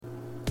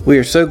We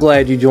are so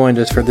glad you joined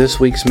us for this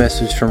week's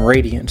message from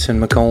Radiance in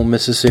McComb,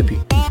 Mississippi.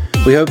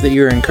 We hope that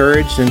you're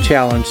encouraged and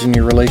challenged in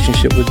your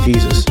relationship with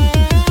Jesus.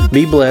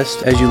 Be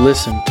blessed as you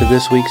listen to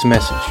this week's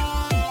message.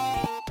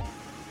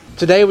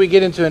 Today we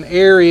get into an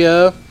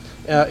area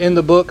in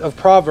the book of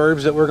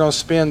Proverbs that we're going to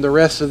spend the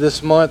rest of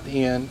this month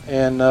in.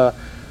 And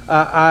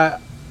I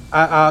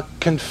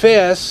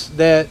confess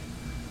that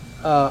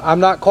I'm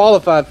not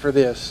qualified for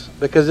this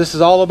because this is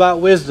all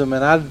about wisdom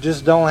and I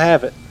just don't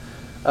have it.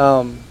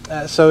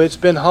 So it's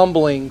been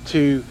humbling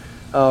to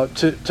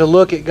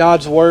look at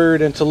God's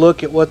Word and to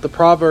look at what the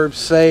Proverbs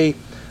say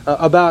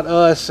about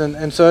us.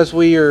 And so as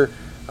we are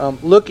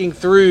looking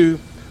through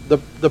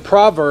the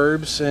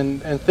Proverbs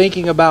and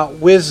thinking about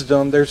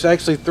wisdom, there's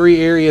actually three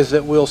areas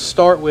that we'll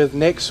start with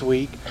next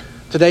week.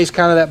 Today's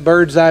kind of that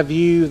bird's eye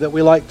view that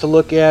we like to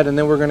look at, and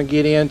then we're going to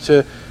get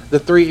into the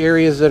three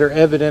areas that are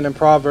evident in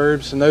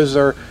Proverbs, and those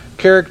are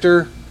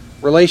character,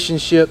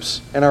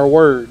 relationships, and our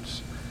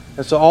words.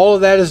 And so all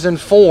of that is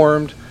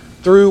informed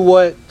through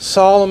what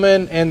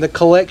Solomon and the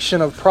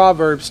collection of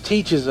Proverbs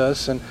teaches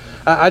us. And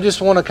I just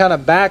want to kind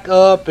of back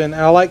up, and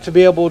I like to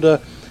be able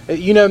to,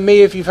 you know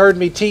me, if you've heard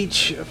me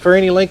teach for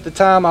any length of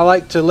time, I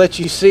like to let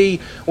you see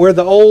where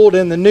the old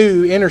and the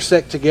new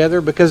intersect together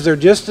because they're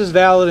just as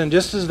valid and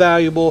just as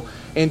valuable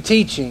in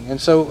teaching.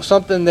 And so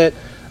something that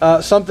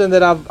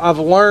I've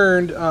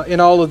learned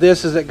in all of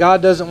this is that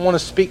God doesn't want to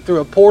speak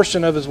through a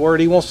portion of His Word.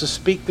 He wants to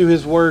speak through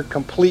His Word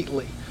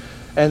completely.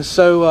 And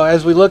so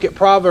as we look at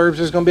Proverbs,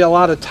 there's going to be a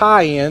lot of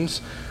tie-ins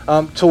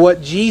to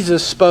what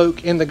Jesus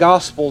spoke in the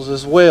Gospels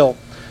as well.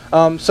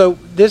 So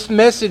this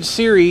message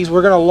series,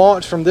 we're going to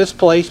launch from this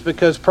place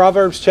because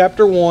Proverbs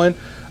chapter 1,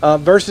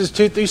 verses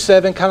 2 through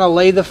 7 kind of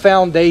lay the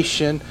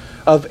foundation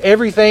of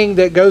everything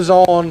that goes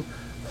on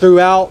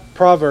throughout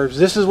Proverbs.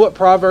 This is what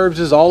Proverbs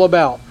is all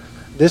about.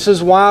 This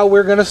is why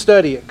we're going to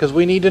study it, because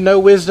we need to know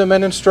wisdom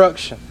and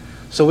instruction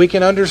so we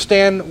can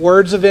understand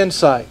words of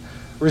insight.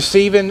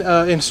 Receiving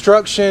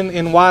instruction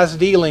in wise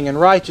dealing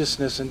and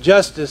righteousness and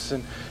justice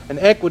and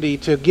equity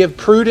to give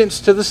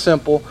prudence to the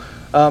simple.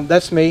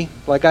 That's me,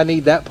 like I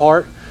need that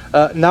part.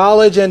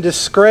 Knowledge and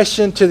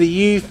discretion to the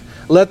youth.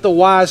 Let the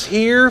wise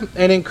hear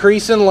and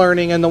increase in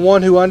learning, and the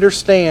one who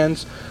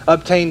understands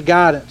obtain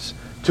guidance.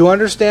 To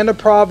understand a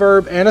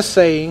proverb and a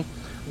saying,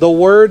 the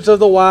words of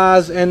the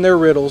wise and their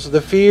riddles.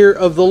 The fear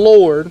of the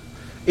Lord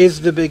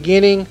is the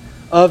beginning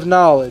of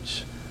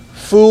knowledge.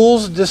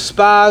 Fools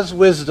despise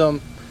wisdom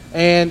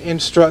and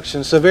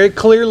instruction. So very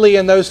clearly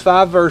in those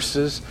 5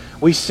 verses,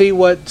 we see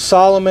what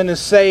Solomon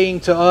is saying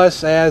to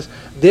us as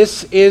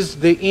this is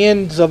the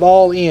ends of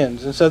all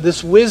ends. And so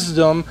this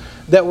wisdom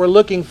that we're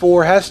looking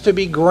for has to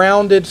be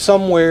grounded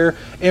somewhere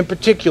in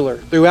particular.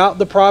 Throughout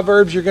the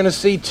Proverbs, you're going to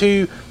see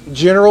 2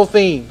 general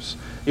themes.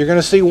 You're going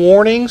to see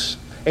warnings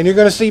and you're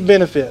going to see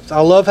benefits. I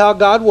love how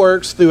God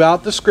works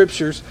throughout the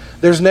Scriptures.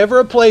 There's never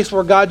a place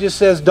where God just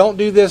says, don't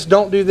do this,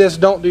 don't do this,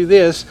 don't do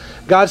this.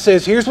 God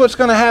says, here's what's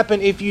going to happen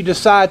if you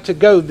decide to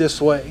go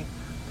this way.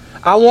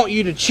 I want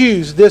you to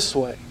choose this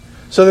way.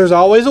 So there's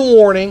always a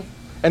warning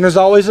and there's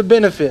always a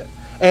benefit.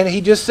 And He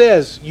just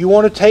says, you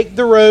want to take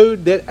the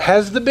road that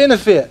has the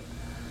benefit.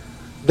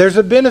 There's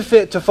a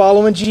benefit to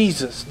following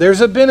Jesus.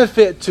 There's a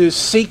benefit to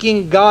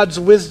seeking God's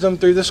wisdom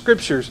through the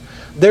Scriptures.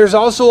 There's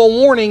also a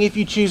warning if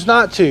you choose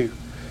not to.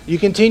 You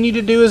continue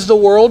to do as the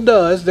world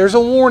does, there's a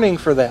warning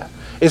for that.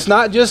 It's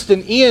not just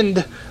an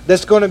end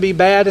that's going to be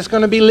bad, it's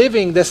going to be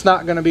living that's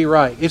not going to be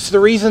right. It's the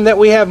reason that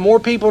we have more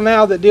people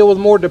now that deal with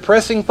more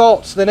depressing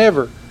thoughts than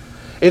ever.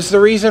 It's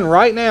the reason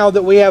right now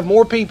that we have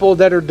more people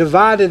that are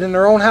divided in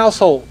their own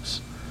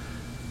households.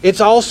 It's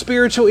all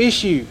spiritual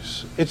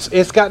issues.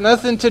 It's got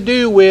nothing to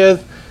do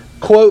with,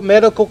 quote,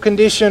 medical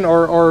condition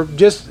or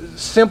just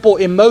simple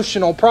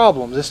emotional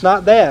problems. It's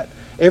not that.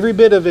 Every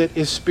bit of it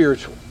is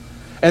spiritual.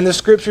 And the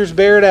Scriptures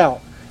bear it out.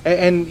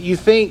 And you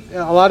think,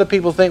 a lot of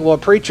people think, well, a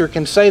preacher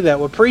can say that.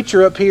 Well, a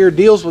preacher up here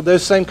deals with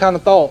those same kind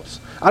of thoughts.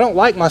 I don't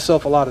like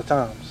myself a lot of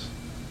times.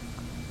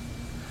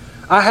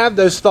 I have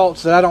those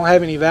thoughts that I don't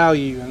have any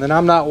value and that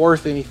I'm not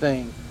worth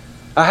anything.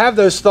 I have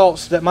those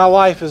thoughts that my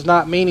life is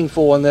not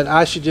meaningful and that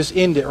I should just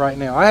end it right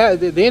now.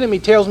 The enemy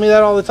tells me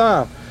that all the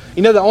time.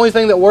 You know, the only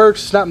thing that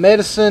works is not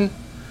medicine.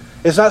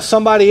 It's not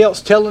somebody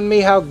else telling me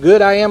how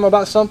good I am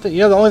about something. You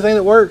know, the only thing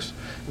that works,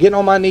 getting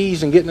on my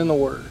knees and getting in the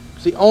Word.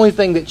 It's the only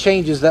thing that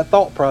changes that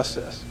thought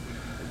process.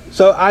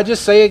 So I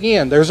just say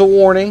again, there's a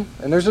warning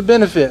and there's a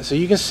benefit. So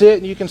you can sit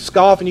and you can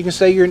scoff and you can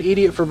say you're an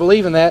idiot for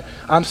believing that.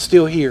 I'm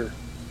still here.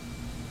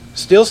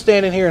 Still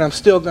standing here, and I'm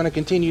still going to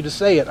continue to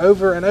say it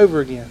over and over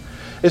again.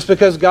 It's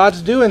because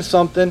God's doing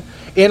something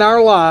in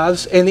our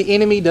lives and the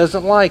enemy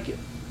doesn't like it.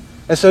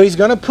 And so He's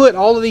going to put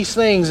all of these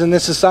things, and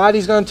this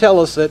society's going to tell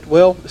us that,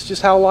 well, it's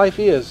just how life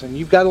is and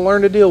you've got to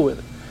learn to deal with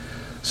it.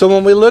 So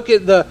when we look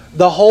at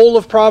the whole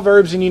of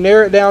Proverbs and you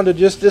narrow it down to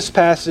just this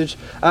passage,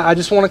 I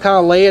just want to kind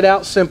of lay it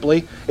out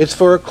simply. It's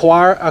for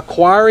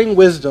acquiring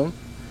wisdom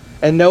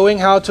and knowing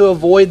how to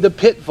avoid the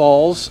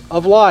pitfalls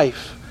of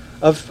life,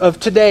 of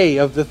today,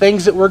 of the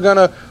things that we're going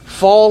to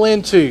fall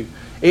into.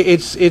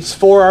 It's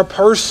for our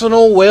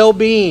personal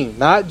well-being,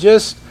 not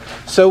just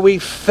so we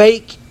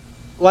fake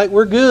like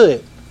we're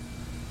good.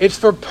 It's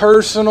for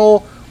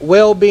personal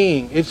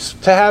well-being. It's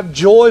to have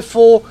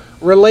joyful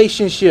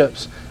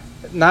relationships,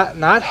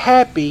 not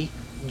happy,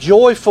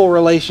 joyful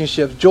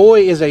relationships.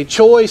 Joy is a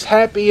choice.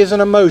 Happy is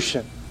an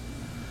emotion.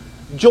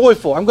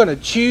 Joyful. I'm going to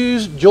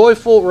choose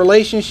joyful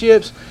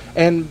relationships,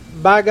 and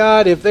by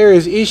God, if there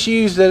is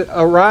issues that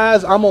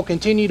arise, I'm going to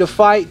continue to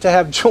fight to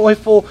have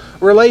joyful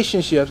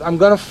relationships. I'm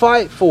going to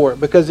fight for it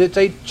because it's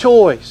a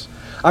choice.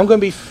 I'm going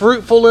to be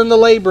fruitful in the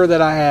labor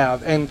that I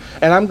have, and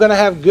I'm going to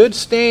have good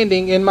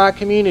standing in my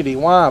community.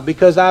 Why?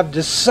 Because I've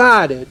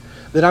decided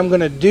that I'm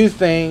going to do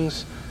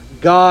things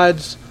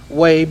God's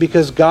way,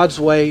 because God's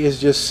way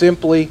is just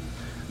simply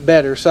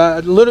better. So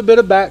a little bit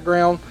of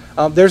background.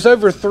 There's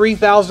over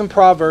 3,000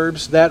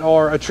 Proverbs that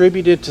are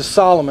attributed to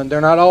Solomon.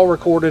 They're not all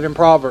recorded in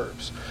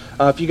Proverbs.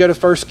 If you go to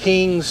 1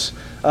 Kings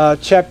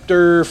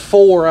chapter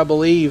 4, I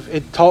believe,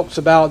 it talks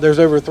about there's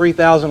over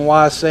 3,000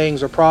 wise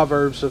sayings or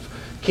proverbs of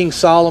King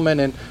Solomon,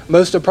 and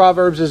most of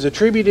Proverbs is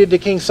attributed to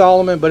King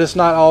Solomon, but it's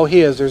not all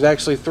his. There's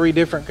actually 3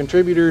 different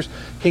contributors.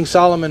 King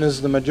Solomon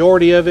is the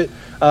majority of it.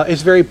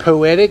 It's very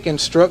poetic in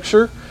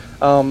structure.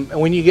 And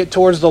when you get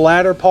towards the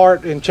latter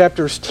part in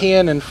chapters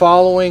 10 and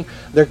following,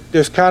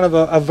 there's kind of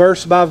a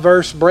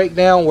verse-by-verse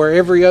breakdown where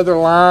every other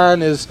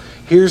line is,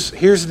 here's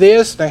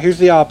this, now here's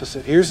the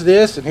opposite. Here's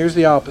this, and here's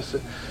the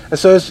opposite. And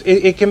so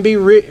it can be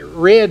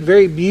read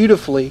very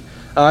beautifully.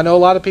 I know a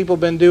lot of people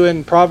have been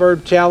doing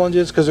proverb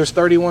challenges because there's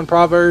 31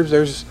 proverbs.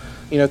 There's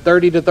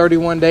 30 to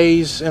 31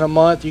 days in a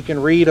month. You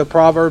can read a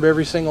proverb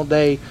every single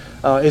day.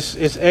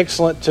 It's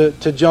excellent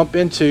to jump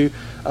into.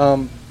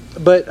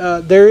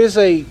 But there is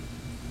a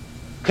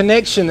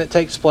connection that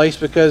takes place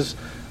because,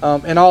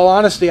 in all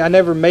honesty, I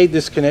never made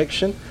this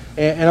connection.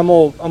 And I'm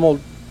gonna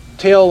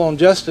tell on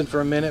Justin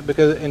for a minute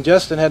and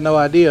Justin had no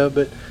idea.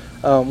 But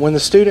when the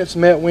students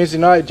met Wednesday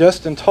night,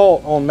 Justin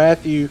taught on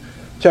Matthew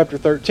chapter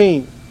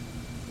 13.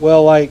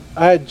 Well, I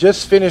had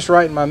just finished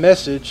writing my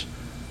message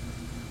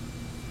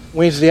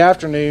Wednesday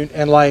afternoon,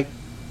 and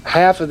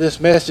half of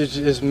this message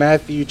is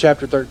Matthew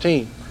chapter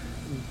 13.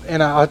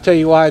 And I'll tell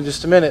you why in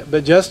just a minute.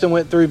 But Justin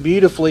went through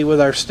beautifully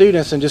with our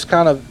students and just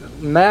kind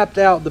of mapped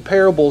out the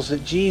parables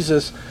that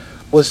Jesus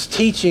was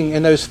teaching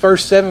in those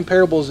first 7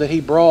 parables that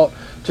he brought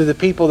to the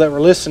people that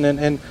were listening.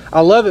 And I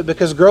love it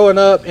because growing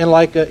up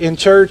in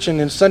church and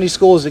in Sunday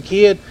school as a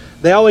kid,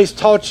 they always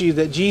taught you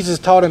that Jesus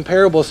taught in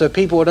parables so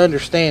people would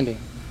understand him.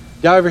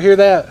 Y'all ever hear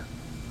that?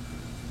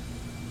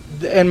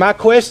 And my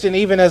question,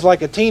 even as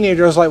a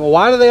teenager, was well,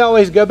 why do they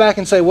always go back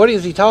and say, what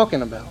is he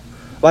talking about?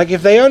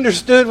 If they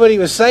understood what he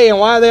was saying,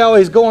 why are they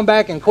always going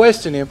back and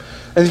questioning him?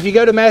 And if you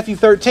go to Matthew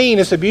 13,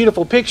 it's a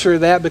beautiful picture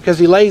of that because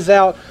he lays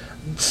out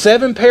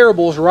 7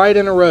 parables right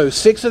in a row.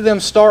 6 of them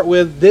start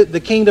with the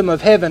kingdom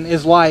of heaven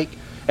is like,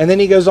 and then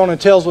he goes on and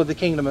tells what the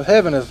kingdom of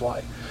heaven is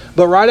like.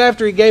 But right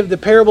after he gave the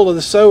parable of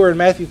the sower in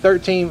Matthew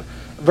 13,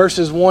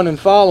 verses 1 and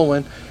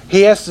following,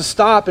 he has to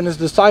stop and his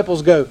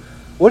disciples go,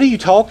 what are you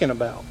talking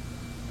about?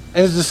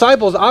 And his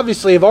disciples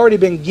obviously have already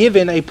been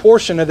given a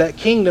portion of that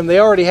kingdom. They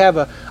already have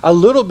a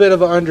little bit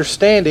of an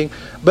understanding,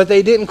 but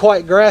they didn't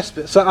quite grasp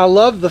it. So I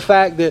love the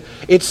fact that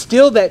it's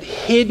still that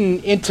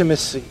hidden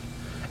intimacy.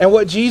 And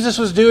what Jesus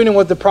was doing and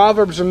what the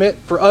Proverbs are meant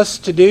for us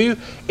to do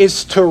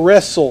is to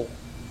wrestle.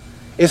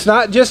 It's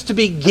not just to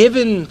be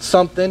given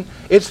something.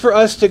 It's for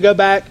us to go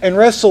back and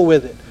wrestle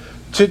with it.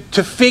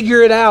 To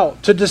figure it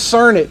out, to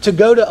discern it, to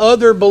go to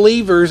other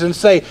believers and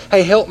say,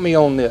 hey, help me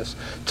on this.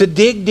 To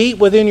dig deep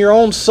within your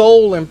own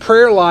soul and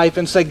prayer life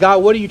and say,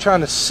 God, what are you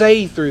trying to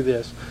say through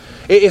this?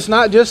 It's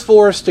not just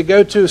for us to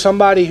go to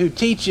somebody who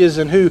teaches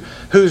and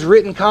who's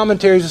written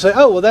commentaries and say,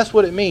 oh, well, that's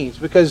what it means.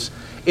 Because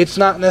it's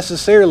not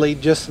necessarily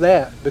just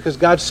that. Because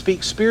God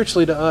speaks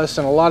spiritually to us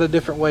in a lot of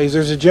different ways.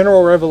 There's a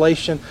general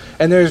revelation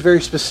and there's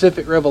very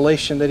specific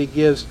revelation that he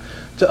gives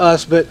to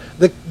us. But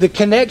the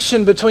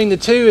connection between the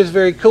two is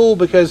very cool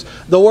because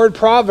the word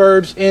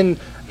Proverbs in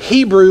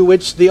Hebrew,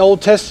 which the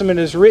Old Testament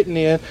is written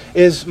in,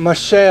 is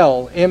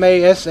mashal,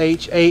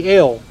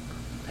 M-A-S-H-A-L.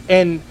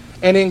 And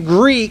in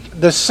Greek,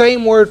 the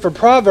same word for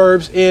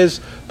Proverbs is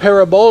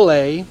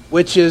parabole,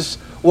 which is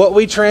what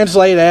we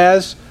translate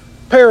as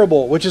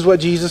parable, which is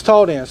what Jesus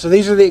taught in. So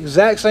these are the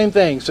exact same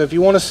things. So if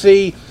you want to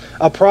see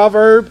a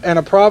proverb and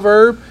a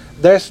proverb,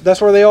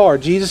 that's where they are.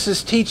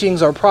 Jesus'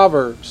 teachings are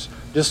proverbs,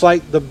 just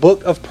like the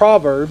book of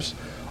Proverbs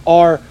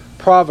are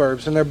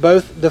proverbs, and they're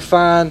both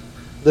defined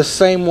the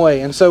same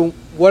way. And so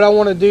what I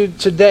want to do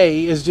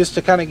today is just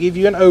to kind of give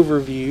you an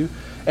overview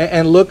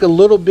and look a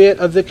little bit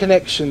of the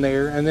connection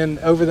there, and then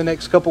over the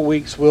next couple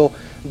weeks we'll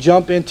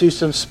jump into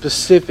some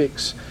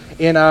specifics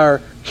in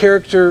our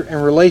character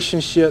and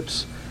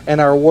relationships and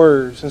our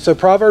words. And so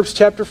Proverbs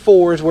chapter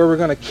 4 is where we're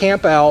going to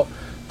camp out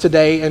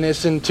today, and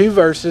it's in 2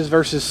 verses,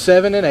 verses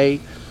 7 and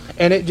 8,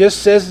 and it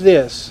just says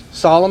this.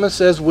 Solomon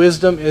says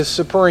wisdom is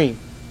supreme.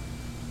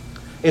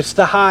 It's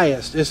the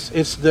highest.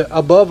 It's the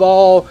above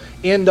all,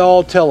 end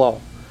all, tell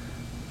all.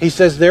 He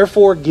says,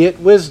 therefore get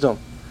wisdom.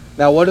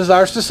 Now, what does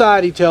our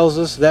society tells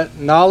us? That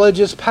knowledge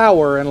is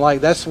power, and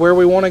like that's where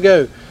we want to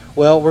go.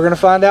 Well, we're going to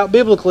find out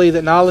biblically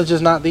that knowledge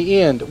is not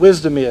the end.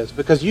 Wisdom is,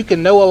 because you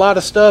can know a lot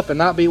of stuff and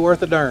not be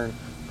worth a darn.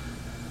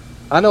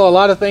 I know a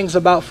lot of things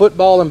about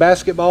football and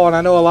basketball, and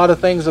I know a lot of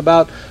things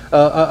about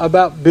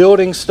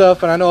building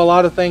stuff, and I know a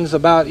lot of things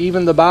about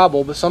even the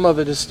Bible, but some of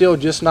it is still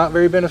just not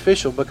very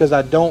beneficial because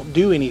I don't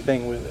do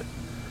anything with it.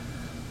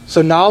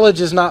 So knowledge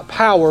is not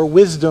power,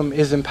 wisdom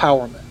is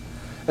empowerment.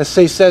 As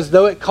he says,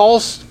 though it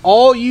costs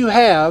all you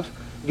have,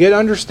 get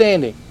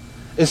understanding.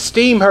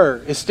 Esteem her.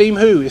 Esteem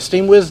who?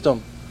 Esteem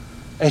wisdom.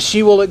 And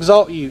she will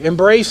exalt you.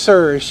 Embrace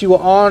her, and she will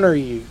honor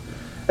you.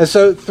 And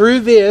so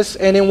through this,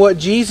 and in what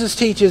Jesus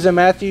teaches in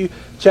Matthew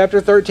chapter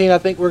 13, I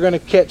think we're going to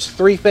catch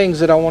three things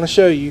that I want to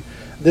show you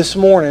this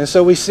morning.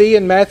 So we see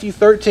in Matthew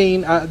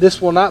 13,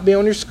 this will not be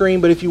on your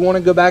screen, but if you want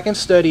to go back and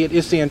study it,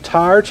 it's the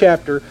entire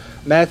chapter,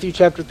 Matthew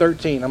chapter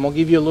 13. I'm going to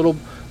give you a little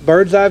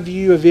bird's eye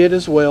view of it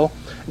as well.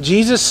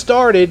 Jesus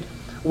started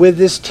with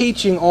this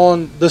teaching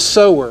on the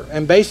sower.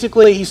 And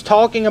basically he's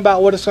talking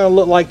about what it's going to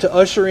look like to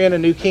usher in a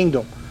new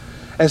kingdom.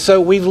 And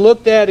so we've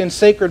looked at in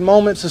Sacred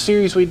Moments, a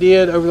series we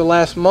did over the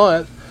last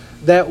month,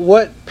 that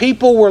what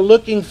people were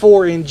looking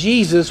for in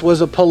Jesus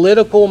was a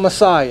political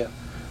Messiah.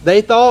 They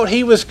thought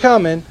he was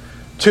coming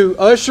to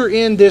usher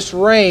in this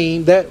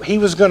reign, that he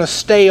was going to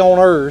stay on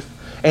earth,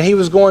 and he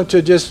was going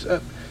to just,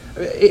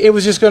 it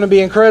was just going to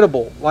be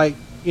incredible. Like,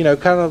 you know,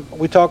 kind of,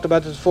 we talked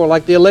about this before,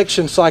 like the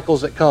election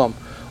cycles that come.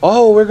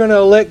 Oh, we're going to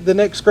elect the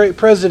next great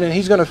president.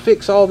 He's going to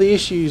fix all the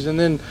issues. And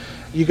then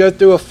you go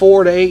through a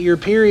 4 to 8 year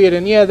period,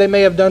 and yeah, they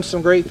may have done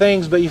some great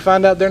things, but you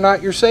find out they're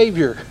not your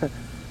Savior.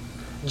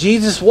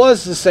 Jesus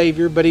was the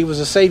Savior, but he was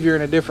a Savior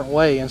in a different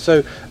way. And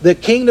so the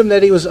kingdom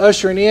that he was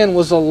ushering in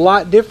was a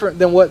lot different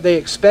than what they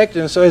expected.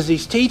 And so as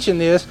he's teaching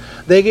this,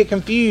 they get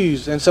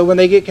confused. And so when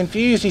they get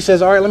confused, he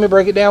says, all right, let me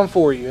break it down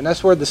for you. And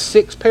that's where the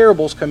 6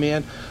 parables come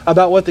in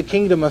about what the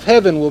kingdom of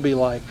heaven will be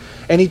like.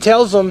 And he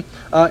tells them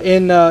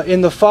in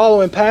the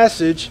following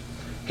passage,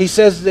 he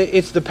says that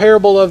it's the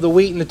parable of the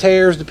wheat and the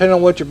tares, depending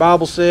on what your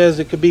Bible says.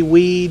 It could be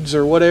weeds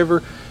or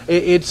whatever.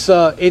 It's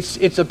a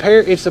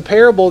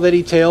parable that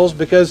he tells,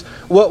 because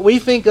what we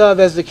think of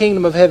as the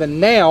kingdom of heaven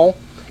now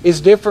is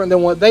different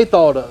than what they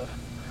thought of.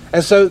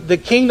 And so the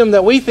kingdom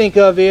that we think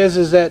of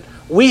is that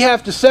we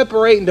have to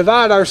separate and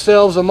divide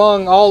ourselves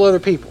among all other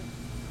people.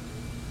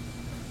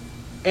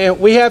 And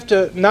we have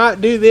to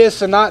not do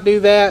this and not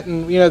do that.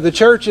 And, you know, the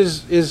church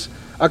is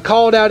a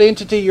called out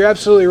entity. You're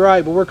absolutely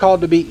right. But we're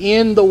called to be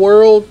in the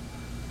world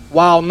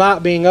while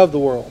not being of the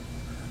world.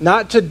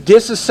 Not to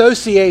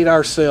disassociate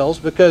ourselves,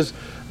 because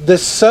the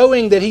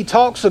sowing that he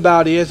talks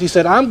about is, he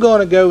said, I'm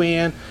going to go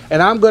in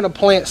and I'm going to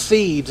plant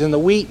seeds and the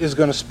wheat is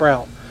going to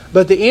sprout.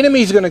 But the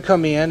enemy's going to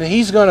come in and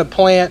he's going to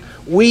plant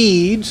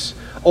weeds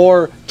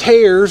or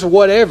tares or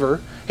whatever.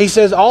 He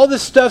says all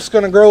this stuff's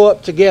going to grow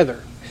up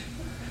together.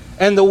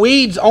 And the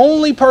weeds'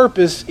 only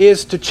purpose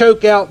is to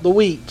choke out the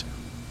wheat.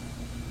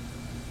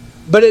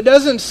 But it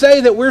doesn't say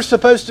that we're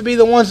supposed to be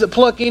the ones that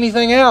pluck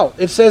anything out.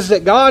 It says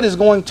that God is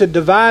going to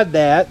divide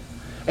that,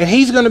 and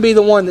he's going to be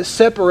the one that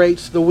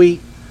separates the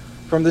wheat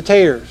from the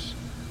tares.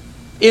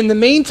 In the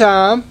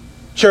meantime,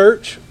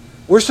 church,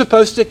 we're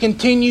supposed to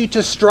continue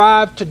to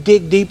strive to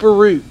dig deeper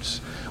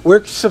roots.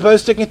 We're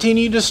supposed to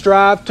continue to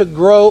strive to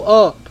grow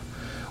up.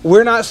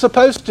 We're not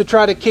supposed to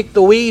try to kick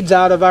the weeds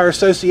out of our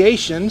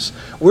associations.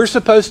 We're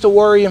supposed to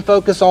worry and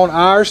focus on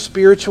our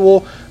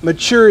spiritual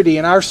maturity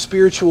and our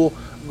spiritual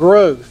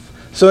growth.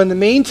 So in the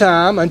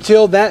meantime,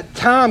 until that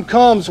time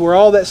comes where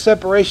all that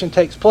separation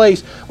takes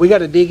place, we got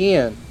to dig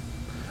in.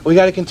 We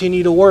got to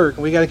continue to work,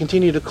 and we got to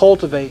continue to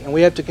cultivate, and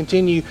we have to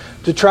continue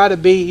to try to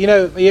be, you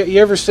know,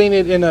 you ever seen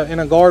it in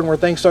a garden where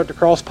things start to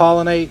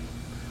cross-pollinate?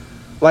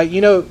 Like,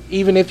 you know,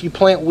 even if you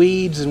plant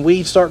weeds and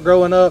weeds start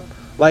growing up,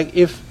 like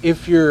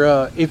if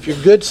your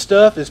good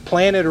stuff is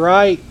planted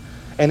right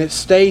and it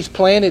stays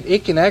planted,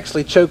 it can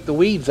actually choke the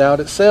weeds out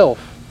itself.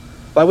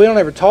 Like, we don't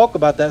ever talk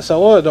about that,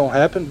 so, oh, it don't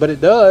happen, but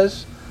it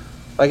does.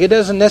 Like, it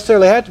doesn't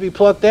necessarily have to be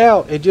plucked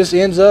out. It just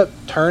ends up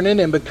turning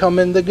and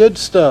becoming the good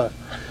stuff.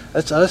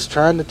 That's us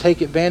trying to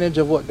take advantage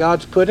of what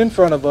God's put in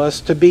front of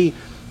us to be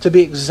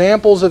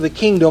examples of the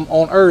kingdom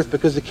on earth,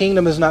 because the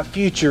kingdom is not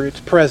future, it's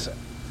present.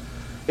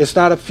 It's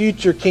not a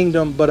future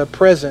kingdom, but a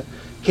present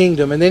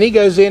kingdom. And then he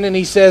goes in and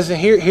he says,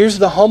 and here's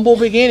the humble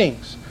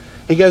beginnings.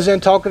 He goes in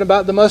talking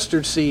about the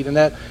mustard seed and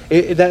that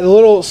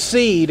little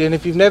seed. And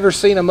if you've never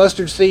seen a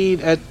mustard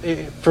seed,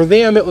 for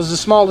them it was the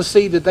smallest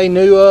seed that they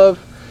knew of.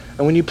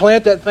 And when you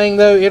plant that thing,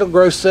 though, it'll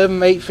grow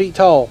 7-8 feet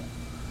tall.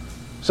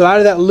 So out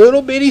of that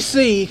little bitty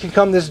seed can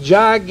come this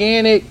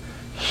gigantic,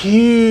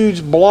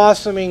 huge,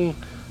 blossoming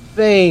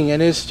thing.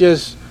 And it's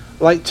just,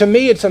 like, to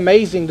me, it's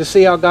amazing to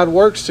see how God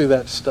works through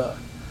that stuff.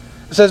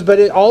 It says,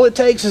 but all it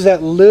takes is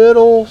that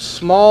little,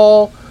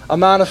 small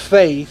amount of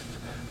faith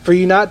for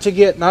you not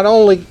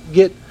only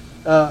get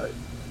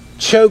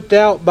choked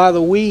out by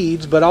the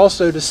weeds, but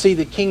also to see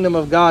the kingdom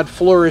of God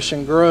flourish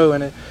and grow.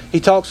 And he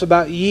talks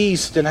about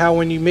yeast and how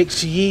when you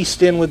mix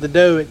yeast in with the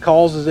dough, it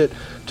causes it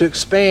to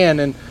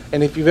expand. And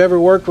if you've ever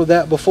worked with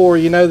that before,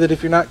 you know that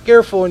if you're not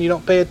careful and you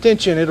don't pay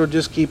attention, it'll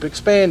just keep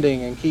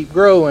expanding and keep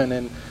growing,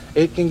 and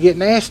it can get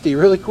nasty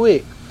really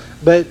quick.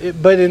 But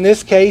in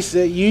this case,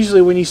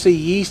 usually when you see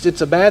yeast,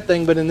 it's a bad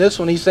thing. But in this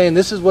one, he's saying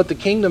this is what the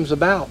kingdom's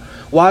about.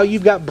 While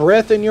you've got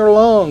breath in your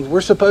lungs,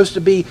 we're supposed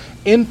to be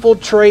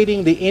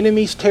infiltrating the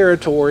enemy's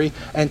territory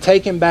and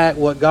taking back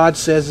what God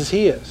says is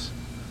his.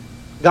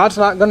 God's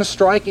not going to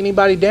strike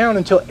anybody down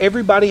until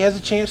everybody has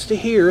a chance to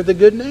hear the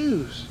good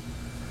news.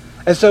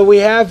 And so we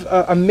have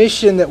a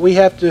mission that we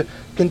have to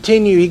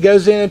continue. He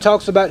goes in and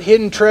talks about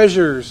hidden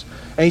treasures,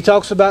 and he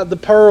talks about the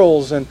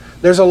pearls, and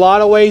there's a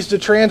lot of ways to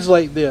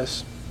translate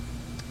this.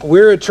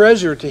 We're a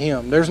treasure to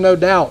him, there's no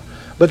doubt.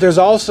 But there's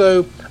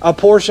also a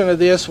portion of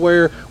this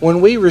where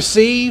when we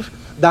receive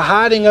the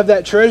hiding of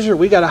that treasure,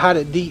 we got to hide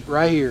it deep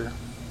right here.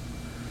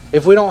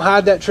 If we don't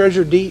hide that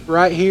treasure deep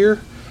right here,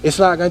 it's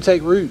not going to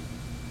take root.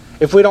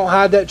 If we don't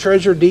hide that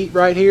treasure deep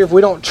right here, if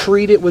we don't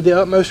treat it with the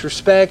utmost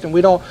respect and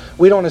we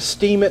don't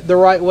esteem it the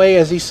right way,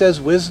 as he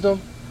says,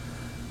 wisdom,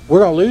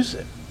 we're going to lose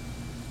it.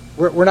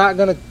 We're not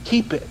going to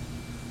keep it.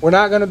 We're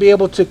not going to be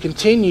able to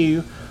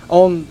continue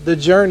on the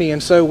journey.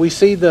 And so we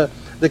see the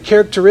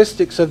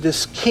characteristics of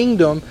this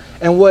kingdom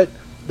and what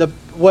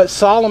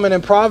Solomon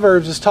in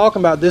Proverbs is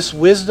talking about, this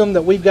wisdom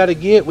that we've got to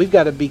get. We've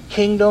got to be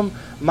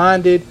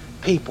kingdom-minded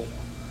people.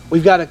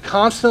 We've got to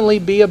constantly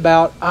be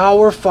about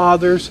our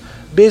Father's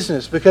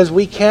business, because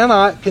we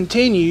cannot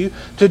continue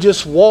to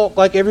just walk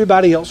like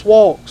everybody else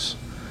walks.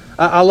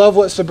 I love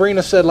what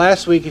Sabrina said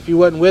last week. If you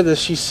wasn't with us,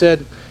 she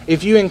said,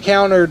 if you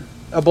encountered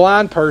a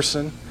blind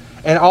person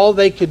and all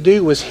they could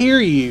do was hear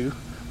you,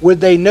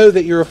 would they know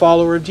that you're a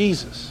follower of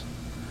Jesus?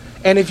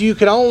 And if you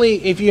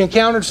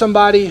encountered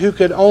somebody who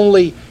could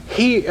only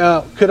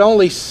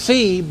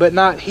see but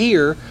not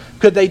hear,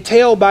 could they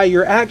tell by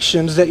your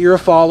actions that you're a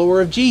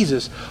follower of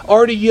Jesus?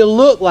 Or do you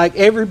look like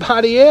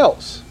everybody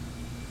else?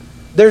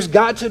 There's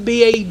got to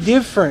be a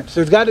difference.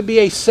 There's got to be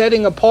a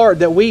setting apart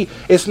that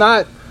it's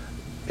not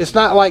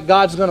like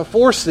God's going to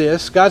force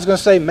this. God's going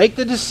to say, make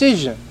the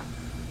decision.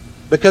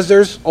 Because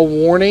there's a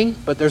warning,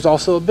 but there's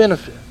also a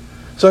benefit.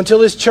 So until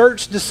His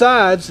church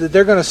decides that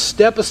they're going to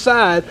step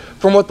aside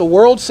from what the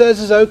world says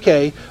is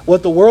okay,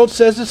 what the world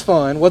says is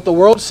fun, what the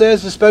world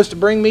says is supposed to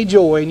bring me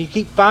joy, and you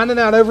keep finding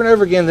out over and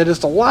over again that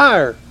it's a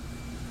liar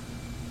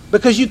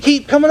because you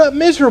keep coming up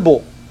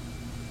miserable.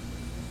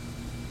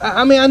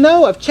 I mean, I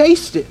know, I've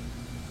chased it.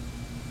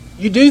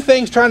 You do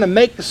things trying to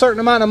make a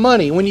certain amount of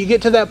money. When you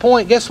get to that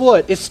point, guess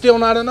what? It's still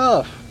not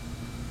enough.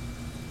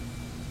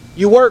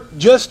 You work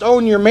just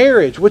on your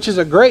marriage, which is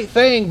a great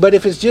thing, but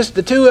if it's just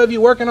the two of you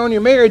working on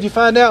your marriage, you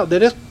find out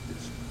that it's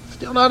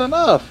still not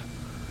enough.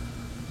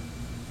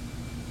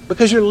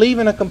 Because you're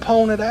leaving a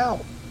component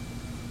out.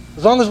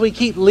 As long as we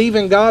keep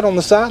leaving God on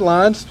the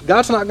sidelines,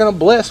 God's not going to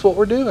bless what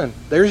we're doing.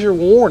 There's your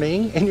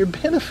warning and your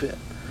benefit.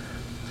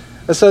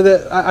 And so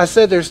that I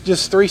said there's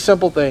just three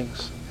simple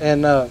things.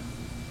 And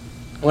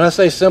when I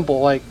say simple,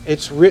 like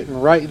it's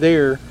written right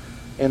there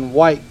in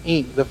white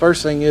ink. The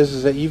first thing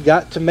is that you've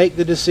got to make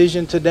the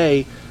decision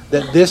today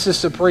that this is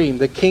supreme.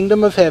 The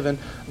kingdom of heaven,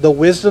 the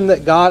wisdom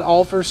that God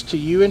offers to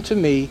you and to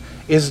me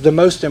is the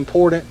most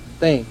important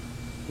thing.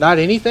 Not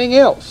anything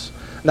else.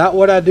 Not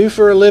what I do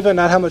for a living,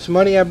 not how much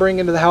money I bring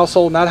into the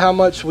household, not how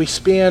much we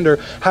spend or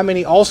how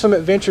many awesome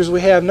adventures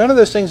we have. None of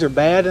those things are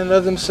bad in and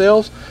of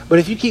themselves. But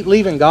if you keep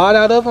leaving God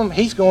out of them,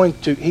 He's going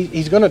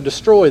to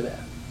destroy that.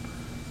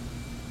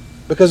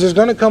 Because there's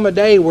going to come a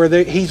day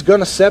where He's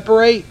going to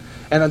separate,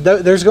 and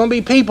there's going to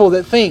be people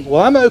that think,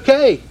 well, I'm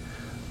okay.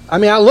 I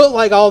mean, I look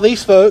like all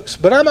these folks,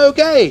 but I'm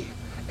okay.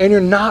 And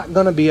you're not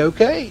going to be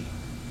okay.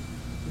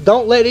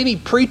 Don't let any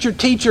preacher,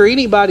 teacher,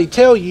 anybody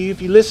tell you, if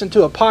you listen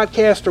to a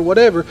podcast or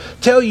whatever,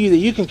 tell you that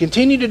you can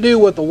continue to do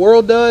what the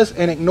world does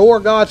and ignore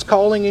God's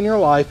calling in your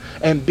life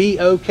and be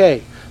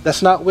okay.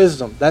 That's not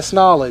wisdom. That's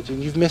knowledge,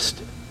 and you've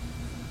missed it.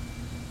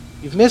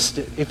 You've missed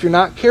it. If you're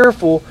not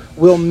careful,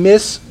 we'll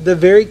miss the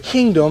very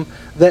kingdom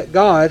that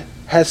God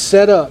has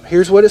set up.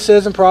 Here's what it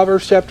says in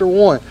Proverbs chapter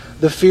 1.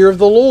 The fear of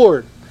the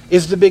Lord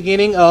is the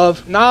beginning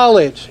of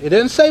knowledge. It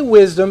doesn't say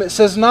wisdom, it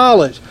says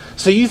knowledge.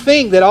 So you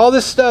think that all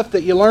this stuff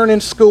that you learn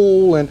in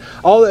school and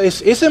all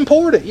this, it's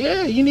important.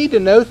 Yeah, you need to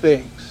know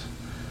things.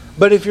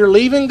 But if you're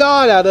leaving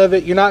God out of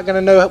it, you're not going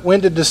to know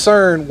when to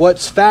discern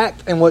what's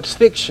fact and what's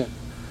fiction.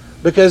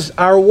 Because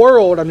our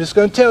world, I'm just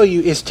going to tell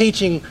you, is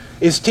teaching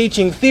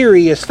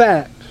theory as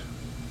fact.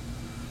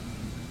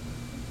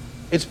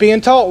 It's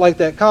being taught like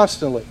that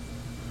constantly.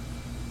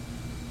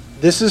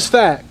 This is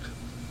fact.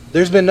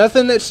 There's been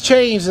nothing that's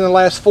changed in the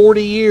last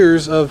 40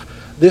 years of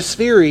this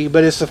theory,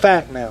 but it's a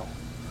fact now.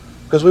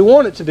 Because we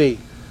want it to be.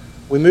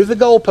 We move the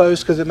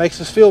goalpost because it makes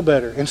us feel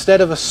better.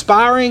 Instead of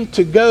aspiring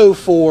to go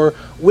for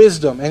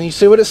wisdom. And you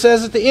see what it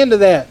says at the end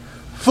of that.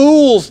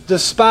 Fools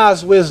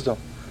despise wisdom.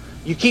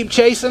 You keep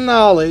chasing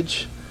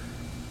knowledge,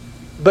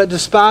 but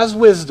despise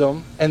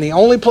wisdom. And the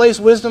only place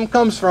wisdom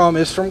comes from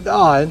is from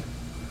God.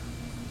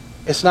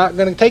 it's not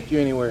going to take you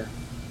anywhere.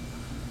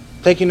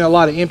 Take you to a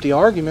lot of empty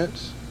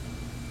arguments.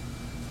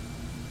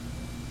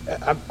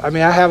 I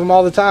mean, I have them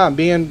all the time.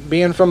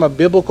 Being from a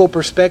biblical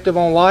perspective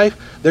on life,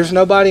 there's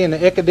nobody in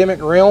the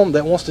academic realm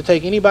that wants to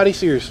take anybody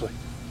seriously.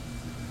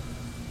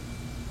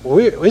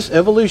 It's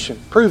evolution.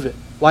 Prove it.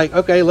 Like,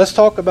 okay, let's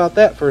talk about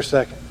that for a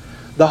second.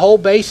 The whole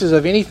basis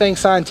of anything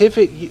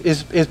scientific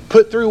is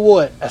put through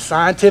what? A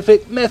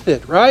scientific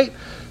method, right?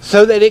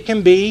 So that it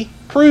can be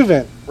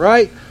proven,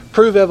 right?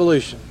 Prove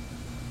evolution.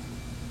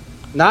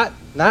 Not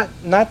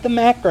the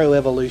macro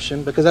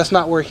evolution, because that's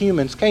not where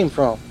humans came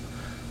from.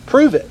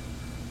 Prove it.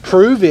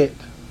 Prove it.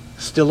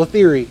 Still a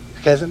theory.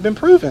 It hasn't been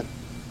proven.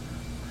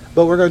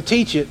 But we're going to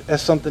teach it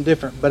as something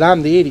different. But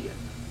I'm the idiot.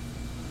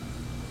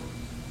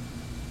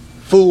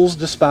 Fools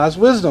despise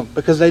wisdom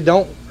because they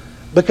don't.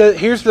 Because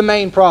here's the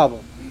main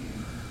problem.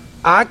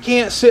 I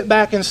can't sit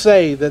back and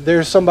say that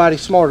there's somebody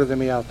smarter than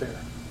me out there.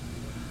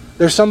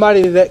 There's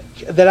somebody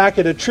that I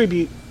could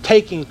attribute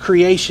taking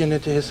creation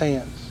into his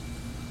hands.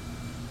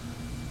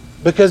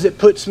 Because it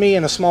puts me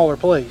in a smaller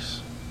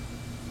place.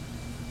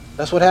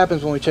 That's what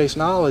happens when we chase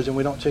knowledge and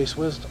we don't chase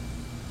wisdom.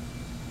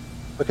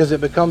 Because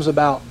it becomes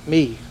about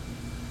me,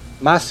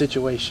 my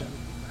situation,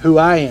 who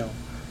I am.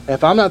 And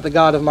if I'm not the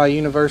God of my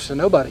universe, then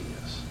nobody is.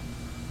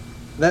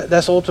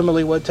 That's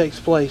ultimately what takes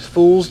place.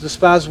 Fools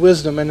despise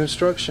wisdom and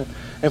instruction.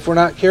 If we're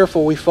not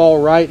careful, we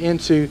fall right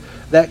into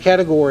that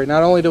category.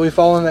 Not only do we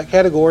fall in that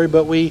category,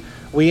 but we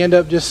end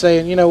up just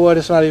saying, you know what,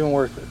 it's not even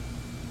worth it.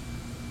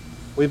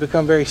 We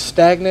become very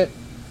stagnant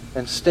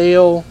and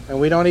stale, and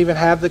we don't even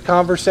have the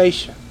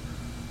conversation.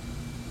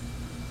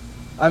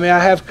 I mean, I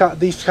have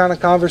these kind of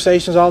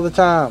conversations all the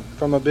time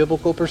from a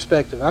biblical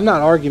perspective. I'm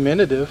not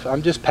argumentative.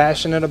 I'm just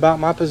passionate about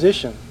my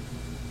position.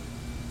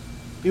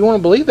 If you want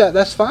to believe that,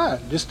 that's fine.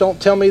 Just don't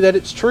tell me that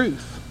it's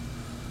truth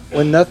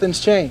when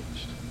nothing's changed.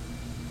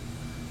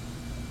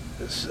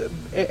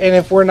 And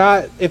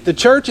if the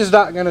church is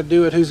not going to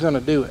do it, who's going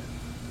to do it?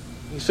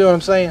 You see what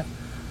I'm saying?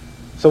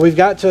 So we've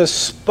got to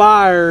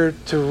aspire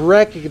to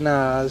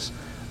recognize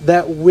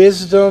that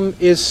wisdom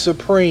is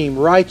supreme.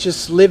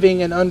 Righteous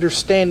living and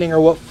understanding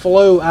are what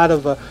flow out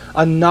of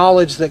a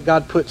knowledge that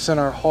God puts in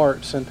our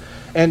hearts.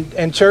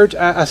 And church,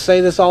 I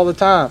say this all the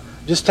time.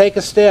 Just take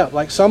a step.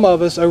 Like some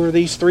of us, over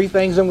these 3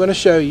 things I'm going to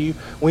show you,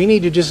 we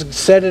need to just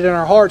set it in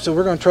our hearts that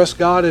we're going to trust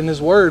God and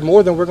His Word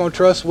more than we're going to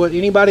trust what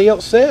anybody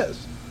else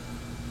says.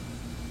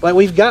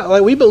 We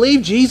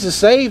believe Jesus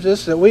saved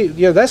us.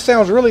 That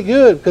sounds really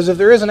good, because if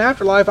there is an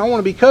afterlife, I want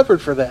to be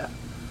covered for that.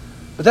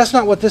 But that's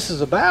not what this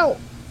is about.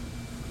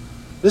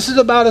 This is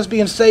about us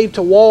being saved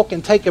to walk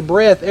and take a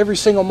breath every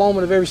single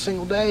moment of every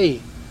single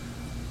day.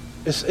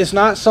 It's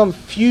not some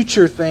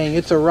future thing.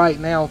 It's a right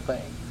now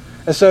thing.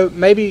 And so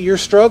maybe you're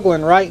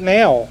struggling right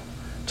now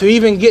to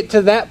even get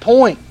to that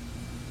point.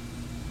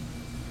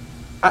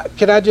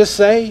 Can I just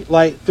say,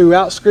 like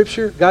throughout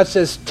Scripture, God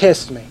says,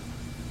 test me.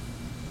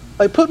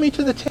 Like, put me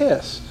to the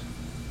test.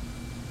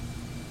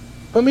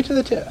 Put me to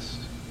the test.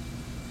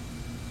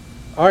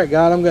 All right,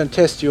 God, I'm going to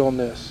test you on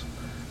this.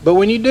 But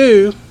when you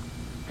do,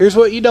 here's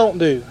what you don't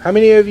do. How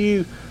many of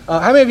you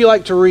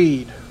like to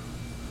read?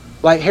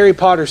 Like Harry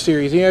Potter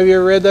series. Any of you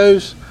ever read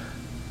those?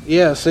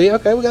 Yeah, see?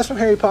 Okay, we got some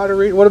Harry Potter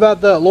read. What about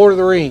the Lord of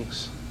the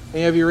Rings?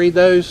 Any of you read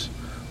those?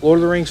 Lord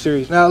of the Rings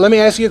series. Now, let me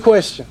ask you a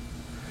question.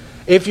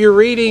 If you're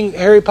reading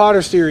Harry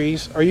Potter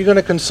series, are you going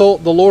to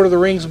consult the Lord of the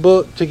Rings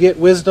book to get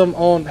wisdom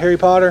on Harry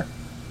Potter?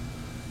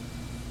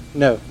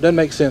 No, doesn't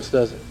make sense,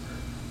 does it?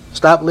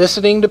 Stop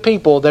listening to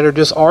people that are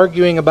just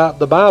arguing about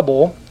the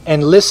Bible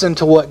and listen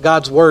to what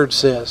God's Word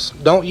says.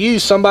 Don't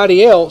use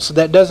somebody else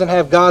that doesn't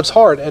have God's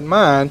heart and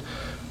mind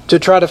to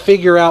try to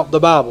figure out the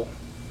Bible,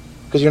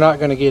 because you're not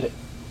going to get it.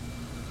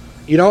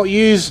 You don't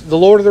use the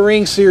Lord of the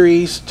Rings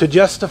series to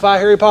justify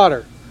Harry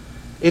Potter.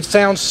 It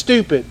sounds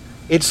stupid.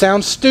 It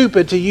sounds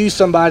stupid to use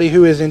somebody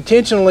who is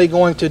intentionally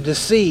going to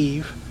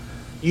deceive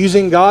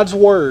using God's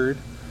Word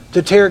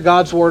to tear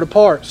God's Word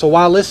apart. So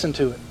why listen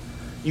to it?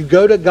 You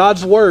go to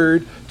God's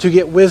Word to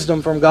get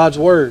wisdom from God's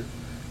Word.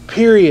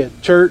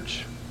 Period,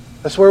 church.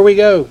 That's where we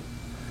go.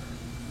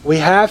 We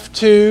have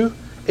to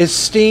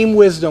esteem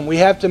wisdom. We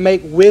have to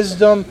make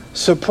wisdom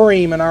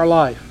supreme in our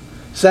life.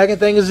 Second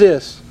thing is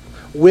this.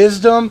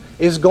 Wisdom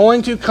is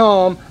going to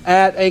come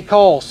at a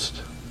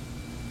cost.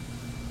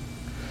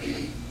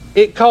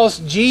 It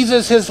cost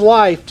Jesus His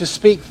life to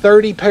speak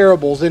 30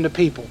 parables into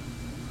people.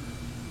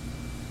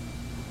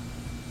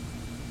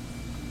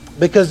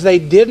 Because they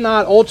did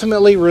not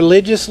ultimately,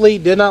 religiously,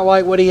 did not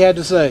like what He had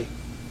to say.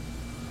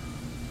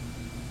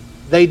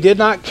 They did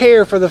not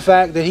care for the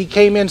fact that He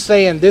came in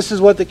saying, this is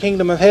what the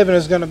kingdom of heaven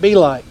is going to be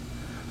like.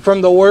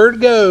 From the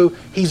word go,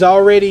 He's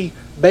already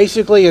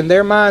basically in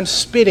their mind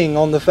spitting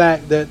on the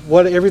fact that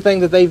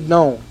everything that they've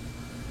known,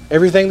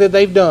 everything that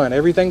they've done,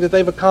 everything that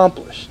they've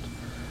accomplished.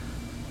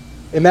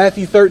 In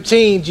Matthew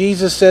 13,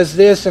 Jesus says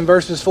this in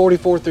verses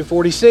 44 through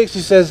 46.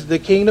 He says, the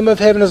kingdom of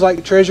heaven is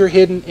like treasure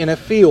hidden in a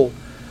field.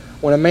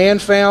 When a man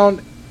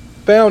found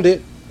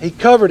it, he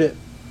covered it.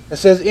 It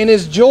says, in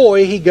his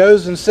joy, he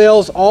goes and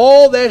sells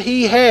all that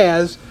he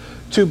has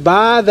to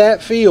buy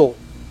that field.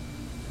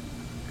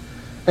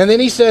 And then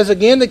he says,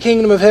 again, the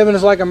kingdom of heaven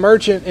is like a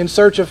merchant in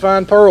search of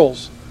fine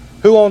pearls,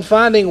 who on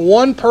finding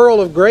one pearl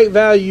of great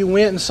value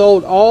went and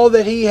sold all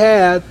that he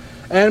had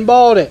and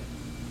bought it.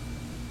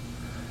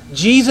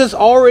 Jesus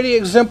already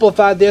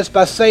exemplified this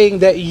by saying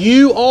that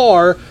you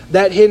are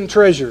that hidden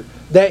treasure,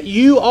 that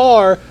you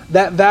are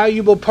that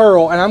valuable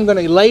pearl, and I'm going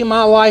to lay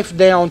my life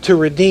down to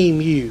redeem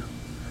you.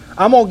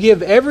 I'm going to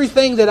give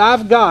everything that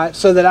I've got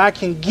so that I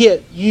can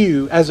get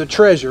you as a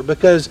treasure,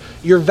 because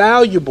you're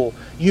valuable.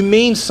 You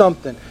mean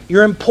something.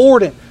 You're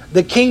important.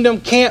 The kingdom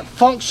can't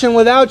function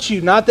without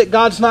you. Not that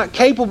God's not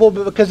capable,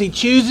 but because He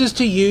chooses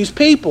to use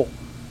people.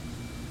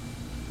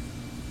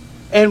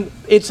 And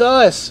it's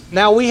us.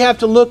 Now we have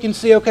to look and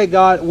see, okay,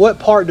 God, what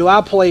part do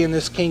I play in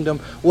this kingdom?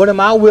 What am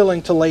I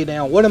willing to lay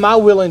down? What am I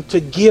willing to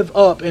give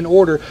up in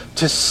order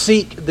to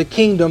seek the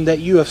kingdom that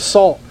you have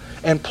sought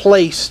and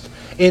placed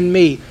in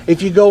me?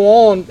 If you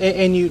go on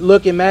and you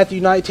look in Matthew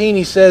 19,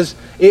 He says,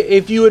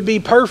 if you would be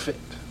perfect.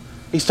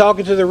 He's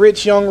talking to the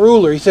rich young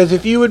ruler. He says,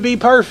 if you would be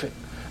perfect,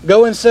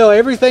 go and sell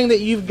everything that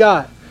you've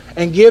got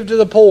and give to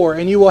the poor,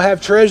 and you will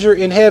have treasure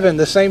in heaven,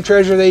 the same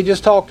treasure they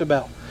just talked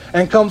about.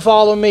 And come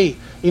follow me.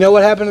 You know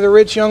what happened to the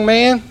rich young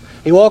man?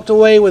 He walked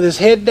away with his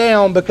head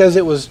down because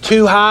it was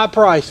too high a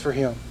price for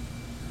him.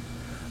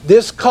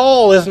 This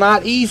call is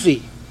not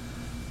easy.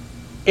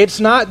 It's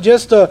not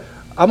just I'm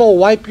going to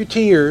wipe your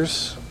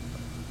tears,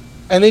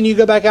 and then you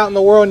go back out in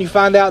the world and you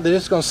find out that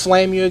it's going to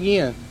slam you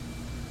again.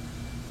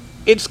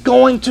 It's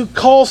going to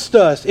cost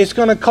us. It's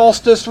going to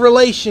cost us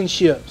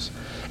relationships.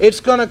 It's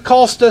going to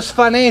cost us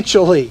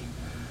financially.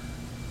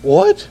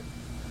 What?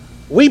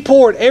 We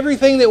poured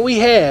everything that we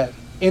had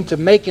into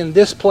making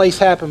this place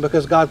happen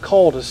because God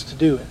called us to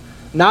do it.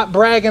 Not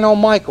bragging on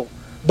Michael,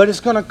 but it's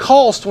going to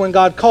cost when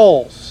God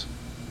calls.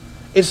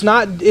 It's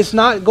not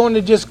going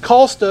to just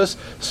cost us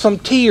some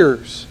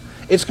tears.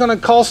 It's going to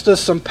cost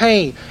us some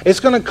pain. It's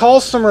going to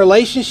cost some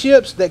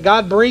relationships that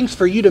God brings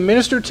for you to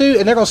minister to,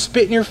 and they're going to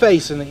spit in your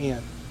face in the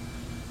end.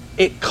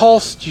 It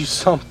costs you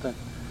something.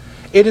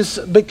 It is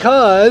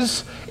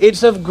because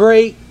it's of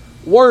great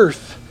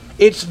worth.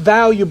 It's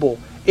valuable.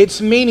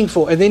 It's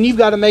meaningful. And then you've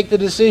got to make the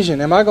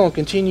decision. Am I going to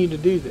continue to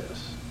do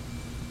this?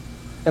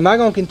 Am I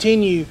going to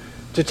continue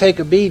to take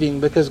a beating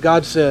because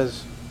God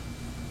says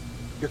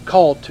you're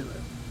called to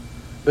it?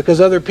 Because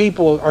other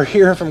people are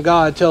hearing from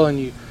God telling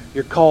you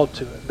you're called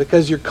to it.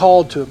 Because you're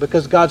called to it.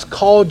 Because God's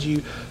called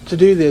you to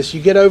do this.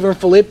 You get over in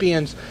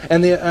Philippians,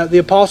 and the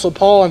Apostle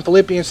Paul in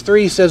Philippians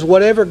 3 says,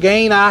 whatever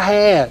gain I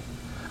had,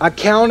 I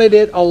counted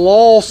it a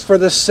loss for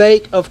the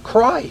sake of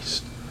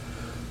Christ.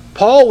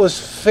 Paul was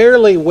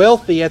fairly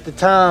wealthy at the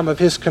time of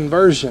his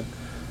conversion.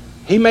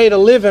 He made a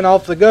living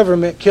off the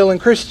government killing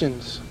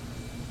Christians.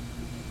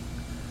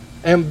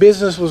 And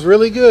business was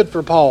really good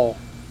for Paul.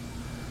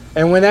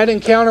 And when that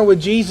encounter with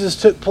Jesus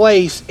took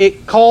place,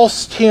 it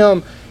cost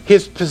him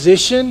his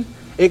position.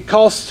 It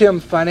cost him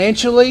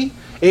financially.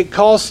 It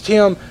cost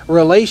him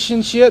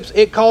relationships.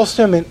 It cost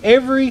him in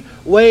every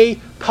way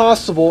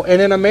possible.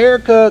 And in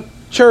America,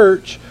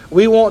 church,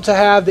 we want to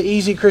have the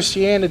easy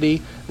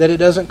Christianity that it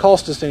doesn't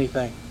cost us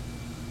anything.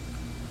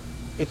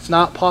 It's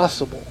not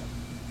possible.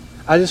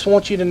 I just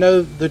want you to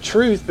know the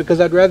truth,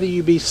 because I'd rather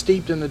you be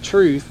steeped in the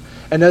truth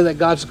and know that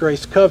God's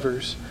grace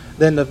covers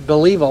than to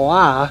believe a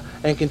lie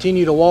and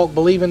continue to walk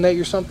believing that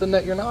you're something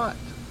that you're not.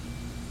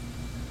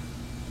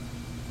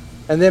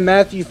 And then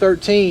Matthew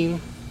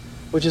 13,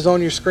 which is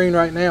on your screen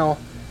right now,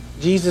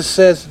 Jesus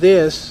says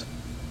this.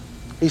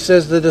 He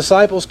says, the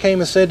disciples came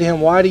and said to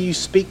him, why do you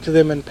speak to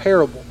them in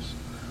parables?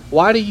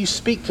 Why do you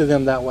speak to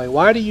them that way?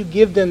 Why do you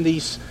give them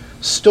these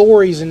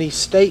stories and these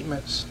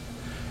statements?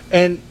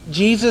 And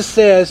Jesus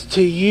says,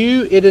 to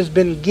you it has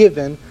been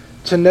given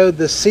to know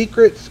the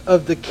secrets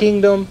of the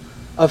kingdom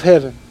of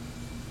heaven.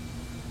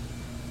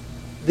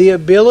 The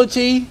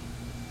ability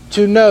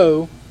to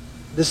know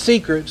the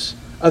secrets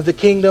of the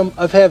kingdom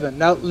of heaven.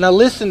 Now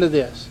listen to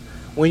this.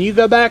 When you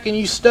go back and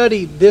you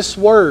study this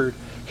word,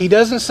 He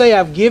doesn't say,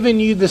 I've given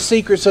you the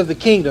secrets of the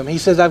kingdom. He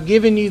says, I've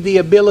given you the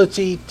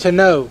ability to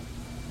know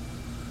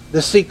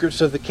the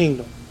secrets of the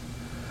kingdom.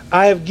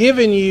 I have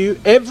given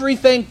you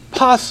everything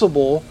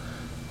possible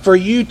for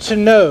you to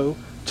know,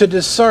 to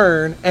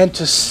discern, and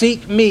to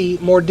seek me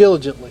more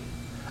diligently.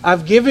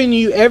 I've given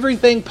you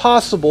everything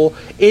possible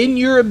in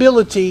your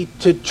ability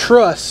to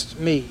trust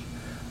me.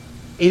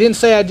 He didn't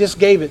say I just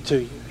gave it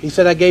to you. He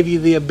said I gave you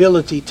the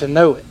ability to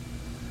know it.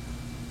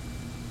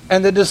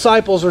 And the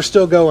disciples are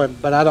still going,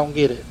 but I don't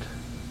get it.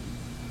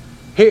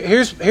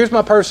 Here's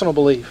my personal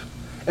belief.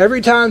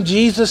 Every time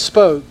Jesus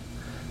spoke,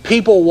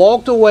 people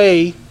walked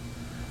away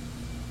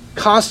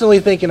constantly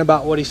thinking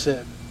about what He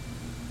said.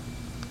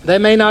 They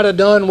may not have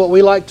done what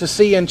we like to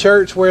see in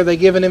church, where they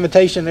give an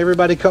invitation and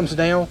everybody comes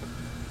down.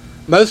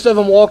 Most of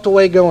them walked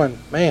away going,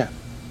 man,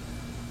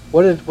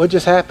 what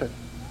just happened?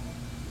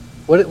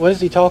 What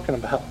is He talking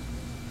about?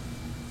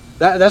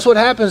 That's what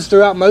happens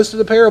throughout most of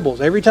the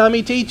parables. Every time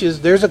He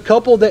teaches, there's a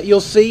couple that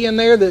you'll see in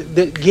there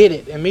that get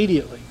it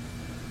immediately.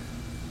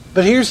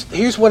 But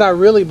here's what I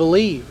really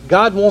believe.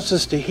 God wants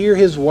us to hear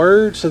His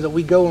word so that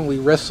we go and we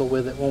wrestle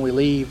with it when we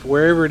leave,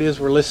 wherever it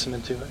is we're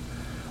listening to it.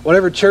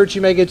 whatever church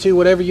you may go to,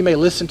 whatever you may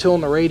listen to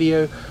on the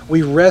radio,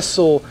 we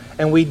wrestle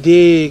and we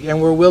dig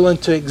and we're willing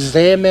to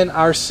examine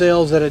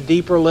ourselves at a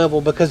deeper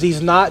level, because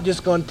He's not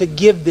just going to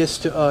give this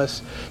to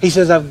us. He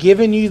says, I've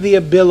given you the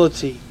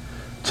ability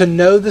to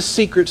know the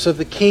secrets of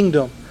the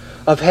kingdom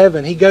of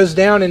heaven. He goes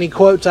down and he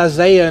quotes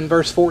Isaiah in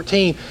verse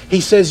 14.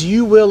 He says,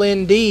 you will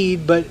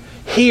indeed but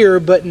hear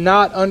but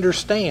not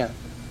understand.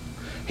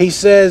 He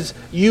says,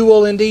 you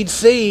will indeed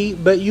see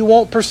but you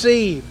won't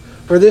perceive.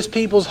 For this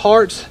people's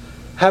hearts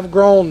have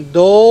grown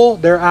dull.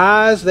 Their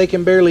eyes they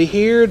can barely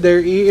hear. Their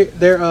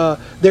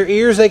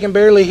ears they can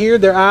barely hear.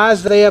 Their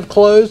eyes they have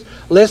closed,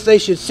 lest they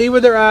should see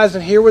with their eyes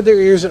and hear with their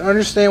ears and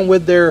understand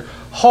with their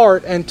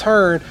heart and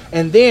turn,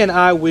 and then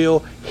I will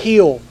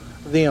heal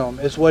them,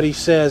 is what he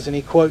says, and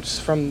he quotes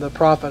from the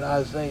prophet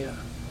Isaiah.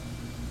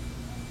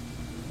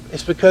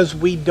 It's because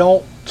we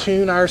don't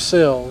tune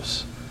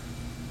ourselves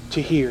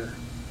to hear.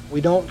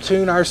 We don't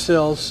tune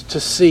ourselves to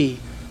see,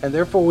 and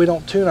therefore we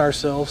don't tune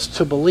ourselves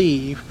to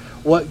believe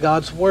what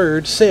God's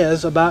Word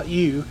says about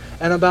you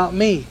and about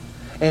me.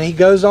 And he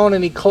goes on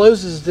and he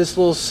closes this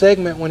little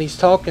segment when he's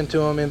talking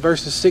to him in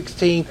verses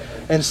 16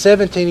 and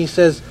 17. He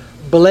says,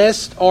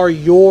 blessed are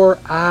your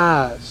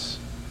eyes,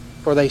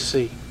 for they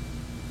see.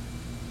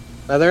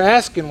 Now they're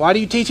asking, why do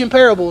you teach in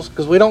parables?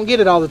 Because we don't get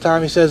it all the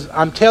time. He says,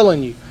 I'm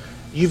telling you,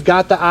 you've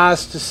got the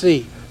eyes to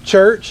see.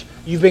 Church,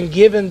 you've been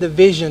given the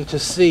vision to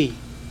see.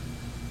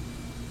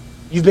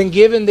 You've been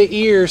given the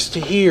ears to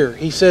hear.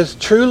 He says,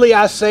 truly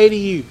I say to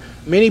you,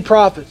 many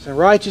prophets and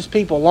righteous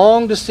people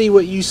long to see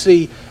what you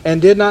see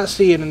and did not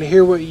see it, and to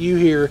hear what you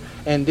hear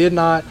and did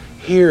not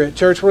hear it.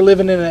 Church, we're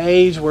living in an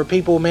age where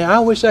people, man, I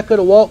wish I could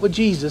have walked with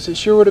Jesus. It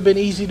sure would have been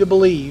easy to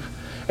believe.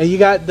 And you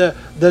got the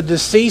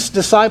deceased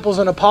disciples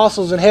and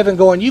apostles in heaven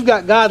going, you've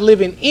got God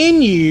living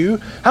in you.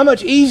 How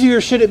much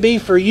easier should it be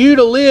for you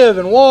to live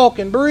and walk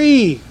and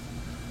breathe?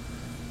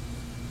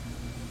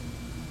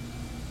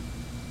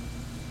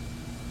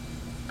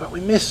 But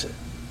we miss it.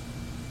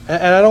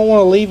 And I don't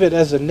want to leave it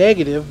as a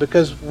negative,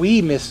 because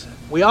we miss it.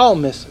 We all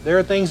miss it. There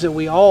are things that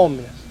we all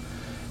miss.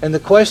 And the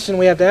question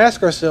we have to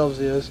ask ourselves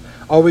is,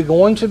 are we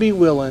going to be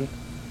willing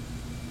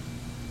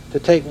to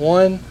take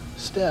one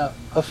step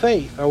of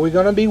faith? Are we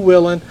going to be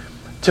willing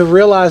to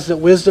realize that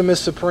wisdom is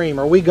supreme?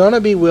 Are we going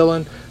to be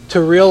willing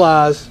to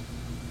realize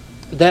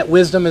that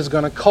wisdom is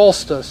going to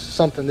cost us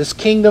something? This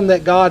kingdom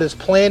that God has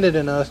planted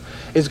in us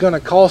is going to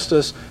cost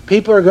us.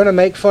 People are going to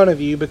make fun of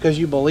you because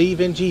you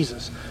believe in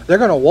Jesus. They're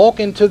going to walk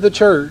into the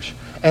church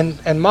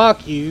and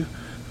mock you.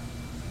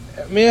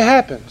 I mean, it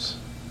happens.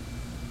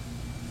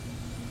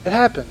 It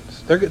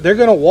happens. They're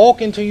going to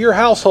walk into your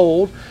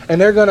household and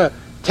they're going to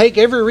take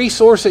every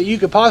resource that you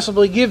could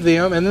possibly give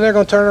them, and then they're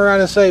going to turn around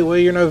and say, well,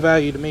 you're no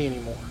value to me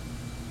anymore.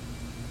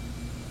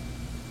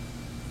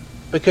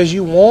 Because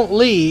you won't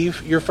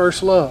leave your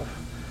first love.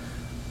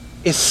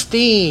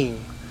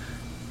 Esteem.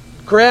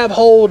 Grab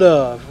hold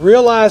of.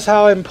 Realize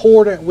how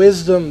important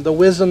wisdom, the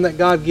wisdom that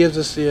God gives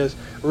us is.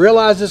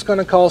 Realize it's going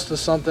to cost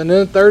us something. And then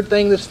the third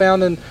thing that's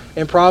found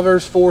in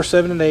Proverbs 4,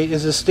 7, and 8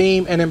 is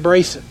esteem and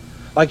embrace it.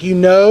 Like you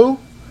know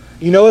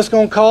it's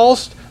going to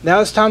cost.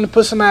 Now it's time to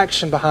put some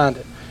action behind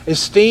it.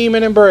 Esteem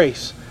and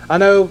embrace. I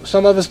know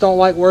some of us don't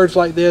like words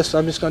like this, so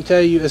I'm just going to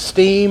tell you,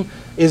 esteem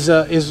is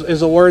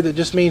a word that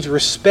just means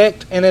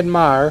respect and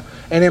admire,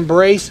 and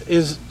embrace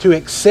is to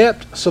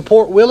accept,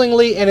 support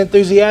willingly and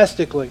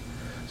enthusiastically.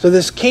 So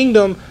this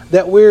kingdom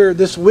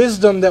this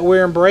wisdom that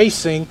we're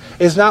embracing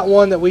is not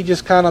one that we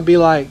just kind of be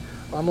like,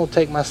 well, I'm going to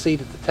take my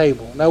seat at the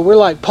table. No, we're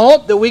like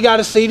pumped that we got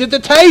a seat at the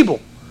table.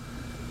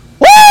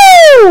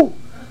 Woo!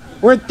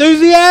 We're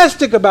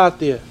enthusiastic about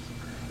this.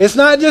 It's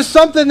not just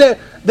something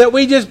that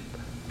we just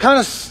kind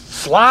of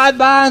slide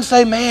by and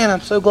say, man,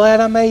 I'm so glad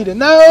I made it.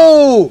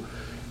 No!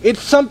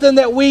 It's something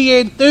that we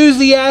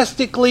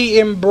enthusiastically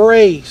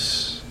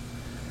embrace.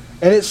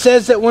 And it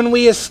says that when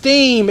we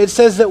esteem, it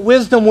says that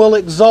wisdom will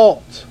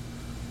exalt.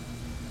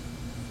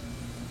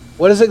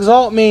 What does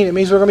exalt mean? It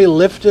means we're going to be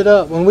lifted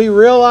up. When we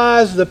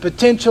realize the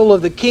potential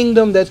of the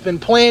kingdom that's been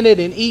planted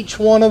in each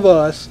one of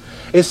us,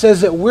 it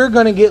says that we're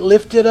going to get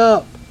lifted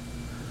up.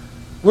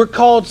 We're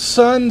called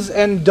sons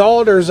and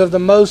daughters of the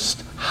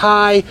Most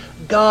High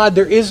God.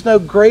 There is no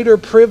greater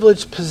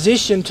privileged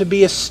position to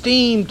be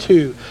esteemed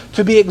to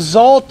be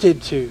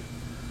exalted to.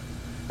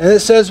 And it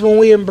says when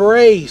we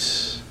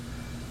embrace,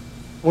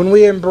 we're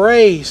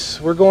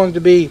going to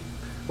be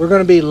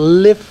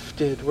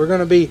lifted. We're going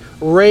to be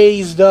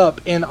raised up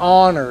in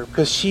honor,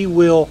 because she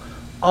will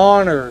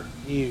honor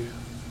you.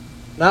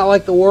 Not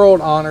like the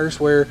world honors,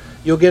 where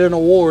you'll get an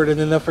award and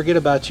then they'll forget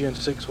about you in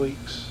 6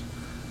 weeks.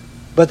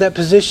 But that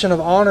position of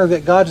honor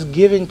that God's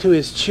giving to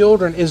His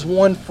children is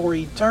one for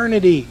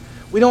eternity.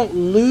 We don't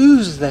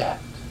lose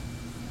that.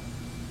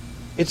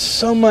 It's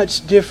so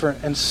much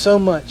different and so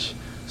much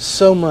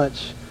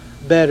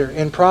better.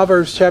 In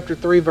Proverbs chapter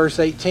 3, verse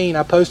 18,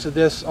 I posted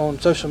this on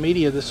social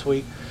media this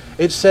week.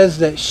 It says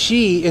that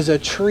she is a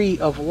tree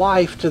of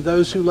life to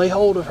those who lay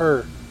hold of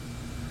her.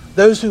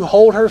 Those who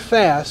hold her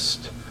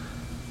fast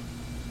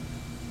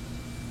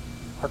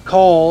are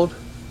called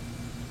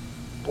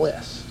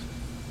blessed.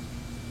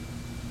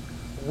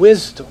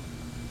 wisdom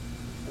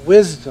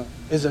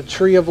is a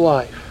tree of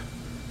life,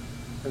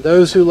 and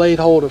those who laid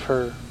hold of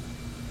her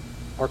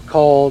are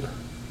called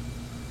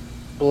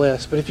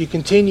blessed. But if you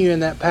continue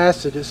in that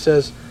passage, it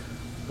says,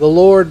 the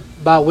Lord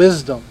by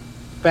wisdom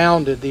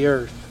founded the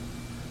earth.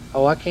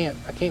 Oh, I can't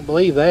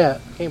believe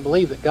that. I can't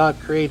believe that God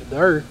created the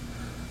earth.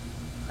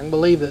 I can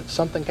believe that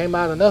something came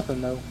out of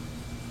nothing, though.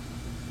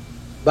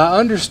 By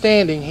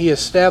understanding, He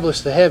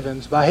established the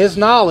heavens. By His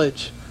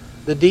knowledge,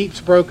 the deeps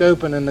broke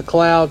open and the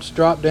clouds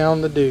dropped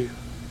down the dew.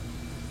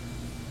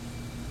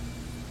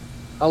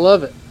 I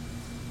love it.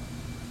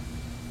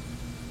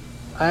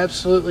 I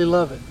absolutely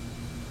love it.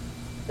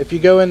 If you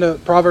go into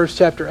Proverbs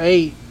chapter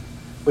 8,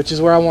 which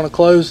is where I want to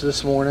close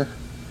this morning,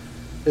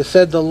 it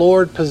said, the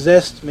Lord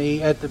possessed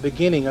me at the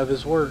beginning of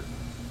His work,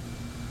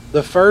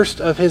 the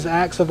first of His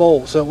acts of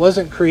old. So it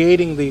wasn't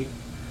creating the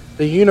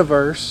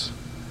universe.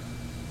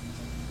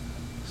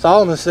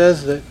 Solomon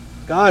says that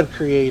God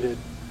created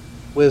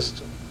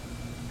wisdom.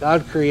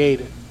 God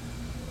created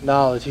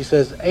knowledge. He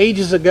says,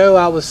 ages ago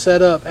I was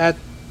set up at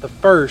the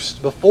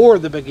first, before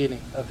the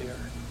beginning of the earth.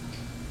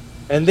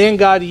 And then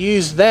God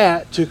used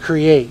that to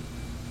create.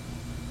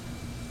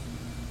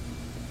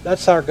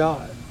 That's our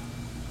God.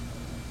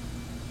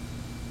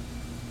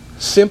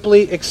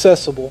 Simply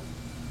accessible,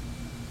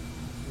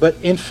 but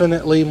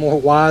infinitely more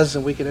wise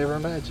than we could ever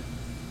imagine.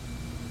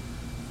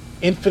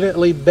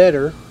 Infinitely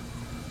better,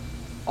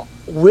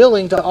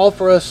 willing to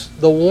offer us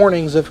the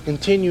warnings of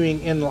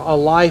continuing in a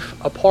life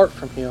apart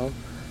from Him,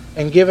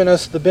 and giving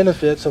us the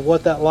benefits of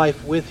what that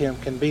life with Him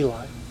can be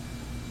like.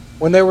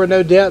 When there were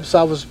no depths,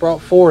 I was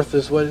brought forth,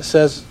 is what it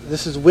says.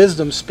 This is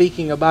wisdom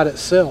speaking about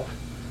itself.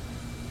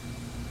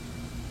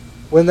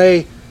 When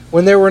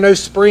there were no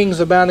springs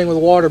abounding with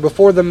water,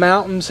 before the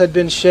mountains had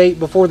been shaped,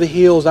 before the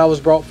hills I was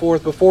brought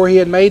forth, before He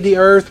had made the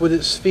earth with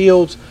its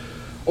fields,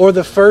 or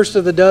the first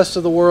of the dust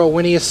of the world,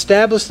 when He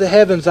established the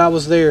heavens, I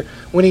was there.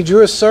 When He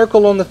drew a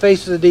circle on the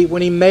face of the deep,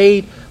 when He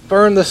made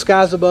firm the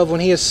skies above,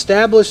 when He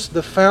established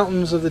the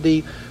fountains of the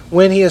deep,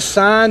 when He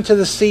assigned to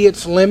the sea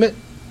its limit,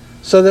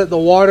 so that the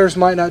waters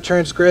might not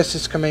transgress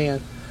His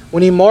command,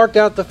 when He marked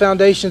out the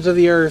foundations of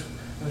the earth,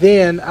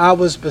 then I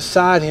was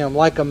beside Him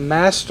like a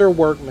master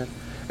workman,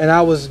 and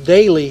I was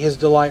daily His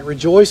delight,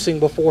 rejoicing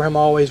before Him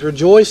always,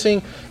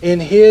 rejoicing in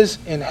His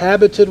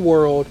inhabited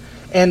world,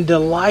 and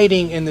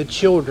delighting in the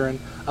children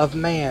of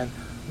man.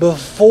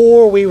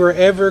 Before we were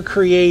ever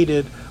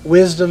created,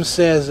 wisdom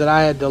says that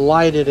I had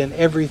delighted in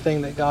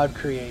everything that God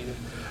created.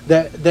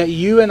 That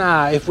you and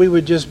I, if we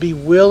would just be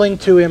willing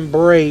to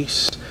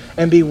embrace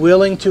and be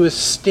willing to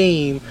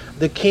esteem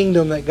the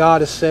kingdom that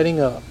God is setting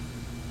up,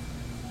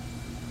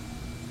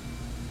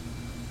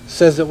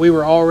 says that we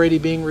were already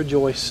being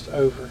rejoiced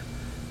over.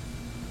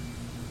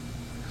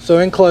 So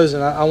in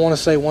closing, I want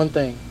to say one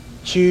thing.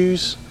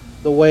 Choose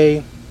the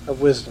way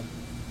of wisdom.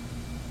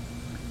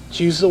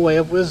 Choose the way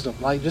of wisdom.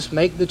 Like, just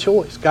make the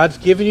choice. God's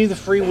given you the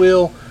free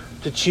will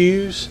to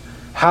choose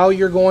how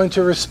you're going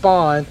to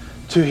respond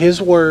to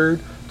His word,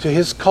 to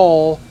His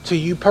call, to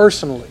you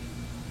personally.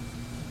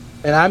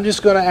 And I'm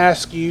just going to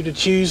ask you to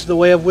choose the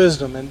way of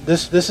wisdom. And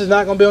this is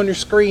not going to be on your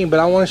screen, but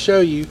I want to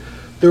show you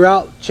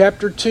throughout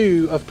chapter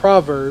 2 of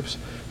Proverbs,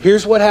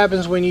 here's what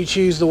happens when you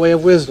choose the way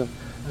of wisdom.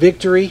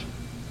 Victory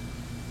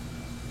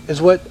is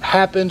what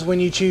happens when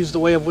you choose the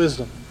way of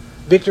wisdom.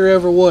 Victory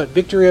over what?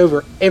 Victory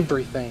over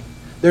everything.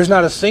 There's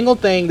not a single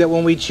thing that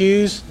when we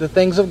choose the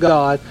things of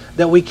God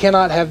that we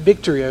cannot have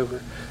victory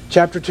over.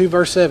 Chapter 2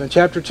 verse 7.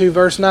 Chapter 2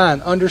 verse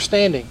 9.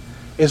 Understanding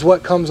is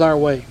what comes our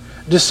way.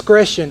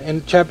 Discretion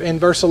in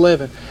verse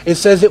 11. It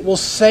says it will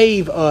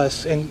save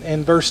us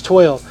in verse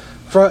 12.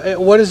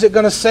 What is it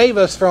going to save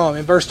us from?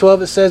 In verse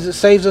 12 it says it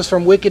saves us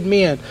from wicked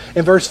men.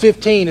 In verse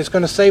 15 it's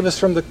going to save us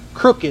from the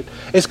crooked.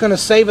 It's going to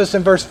save us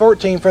in verse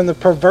 14 from the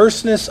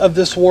perverseness of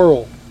this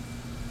world.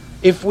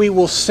 If we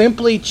will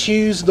simply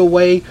choose the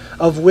way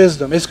of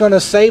wisdom. It's going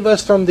to save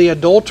us from the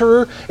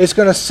adulterer. It's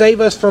going to save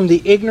us from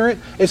the ignorant.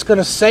 It's going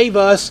to save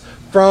us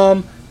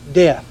from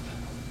death.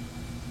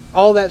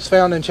 All that's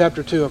found in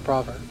chapter 2 of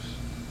Proverbs.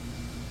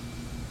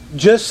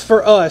 Just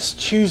for us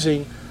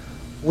choosing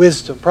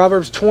wisdom.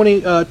 Proverbs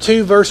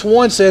 22 verse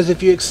 1 says,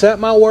 if you accept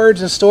my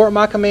words and store up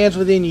my commands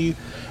within you,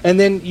 and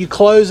then you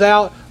close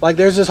out, like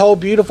there's this whole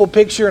beautiful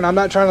picture, and I'm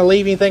not trying to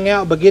leave anything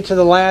out, but get to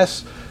the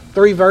last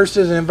 3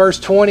 verses, and in verse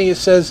 20 it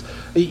says,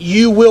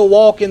 you will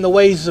walk in the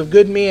ways of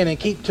good men and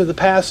keep to the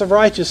paths of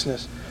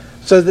righteousness.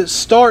 So that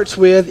starts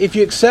with, if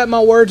you accept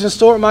my words and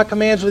store up my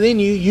commands within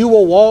you, you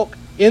will walk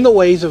in the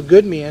ways of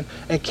good men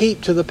and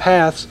keep to the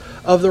paths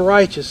of the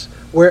righteous.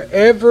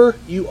 Wherever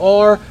you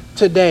are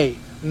today,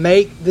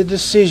 make the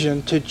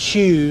decision to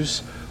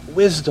choose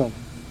wisdom.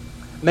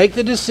 Make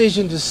the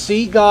decision to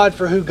see God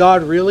for who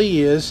God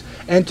really is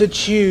and to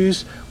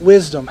choose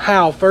wisdom.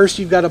 How? First,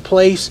 you've got to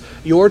place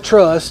your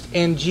trust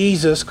in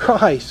Jesus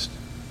Christ.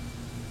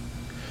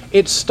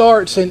 It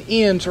starts and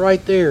ends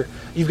right there.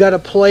 You've got to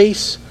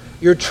place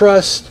your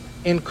trust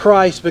in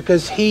Christ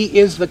because He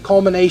is the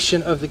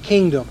culmination of the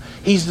kingdom.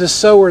 He's the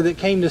sower that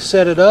came to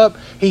set it up.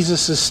 He's the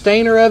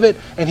sustainer of it,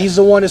 and He's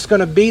the one that's going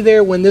to be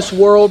there when this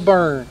world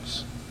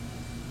burns.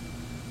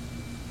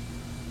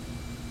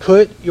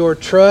 Put your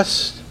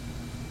trust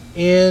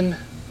in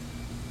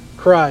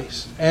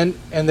Christ. And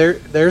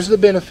there's the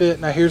benefit.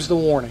 Now here's the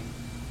warning.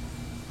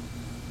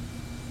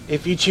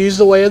 If you choose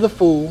the way of the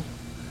fool,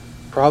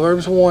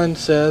 Proverbs 1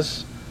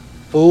 says,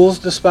 fools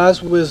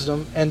despise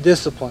wisdom and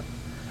discipline.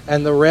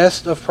 And the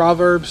rest of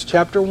Proverbs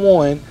chapter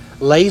 1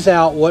 lays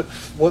out what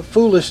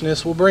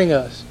foolishness will bring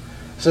us.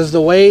 It says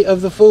the way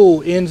of the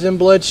fool ends in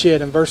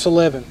bloodshed in verse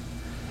 11.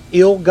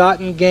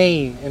 Ill-gotten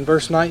gain in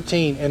verse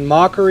 19. And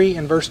mockery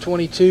in verse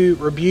 22.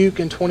 Rebuke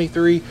in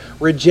 23.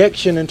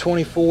 Rejection in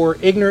 24.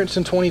 Ignorance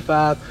in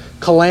 25.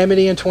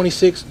 Calamity in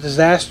 26.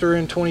 Disaster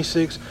in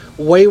 26.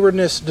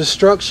 Waywardness,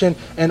 destruction,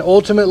 and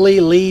ultimately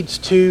leads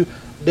to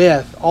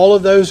death. All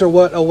of those are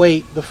what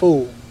await the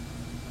fool.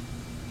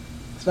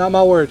 It's not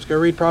my words. Go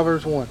read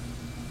Proverbs 1.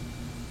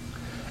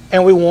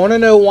 And we want to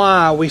know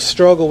why we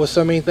struggle with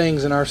so many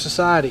things in our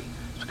society.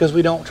 It's because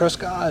we don't trust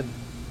God.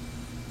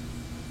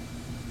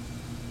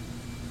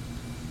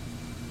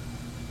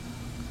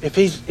 If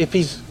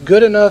He's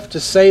good enough to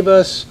save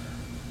us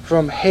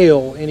from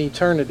hell in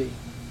eternity,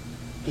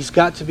 He's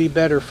got to be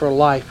better for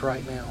life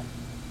right now.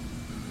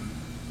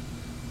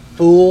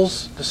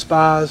 Fools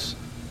despise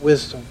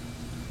wisdom.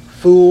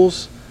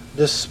 Fools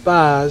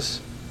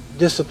despise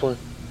discipline.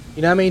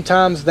 You know how many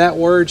times that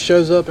word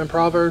shows up in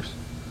Proverbs?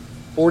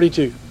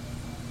 42.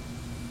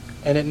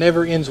 And it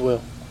never ends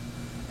well.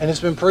 And it's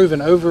been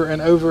proven over and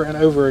over and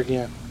over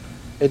again.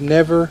 It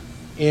never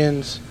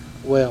ends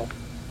well.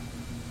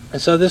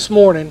 And so this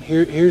morning,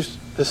 here's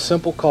the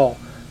simple call.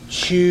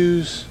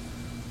 Choose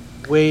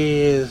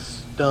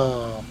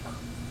wisdom.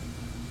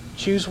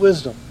 Choose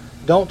wisdom.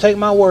 Don't take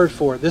my word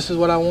for it. This is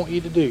what I want you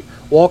to do.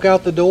 Walk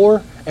out the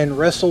door and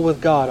wrestle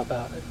with God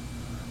about it.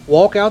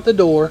 Walk out the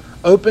door,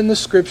 open the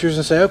scriptures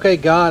and say, okay,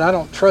 God, I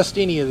don't trust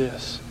any of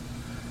this.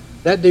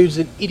 That dude's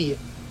an idiot.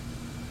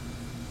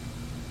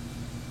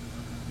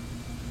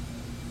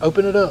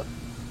 Open it up.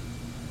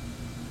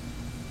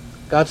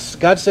 God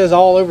says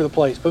all over the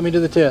place, put me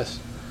to the test.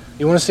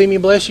 You want to see me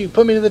bless you?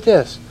 Put me to the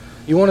test.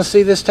 You want to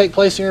see this take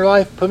place in your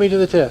life? Put me to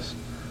the test.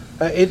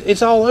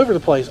 It's all over the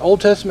place. Old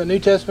Testament, New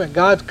Testament,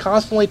 God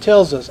constantly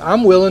tells us,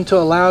 I'm willing to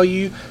allow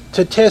you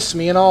to test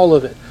me in all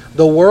of it.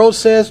 The world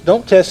says,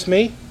 don't test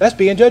me. That's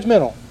being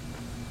judgmental.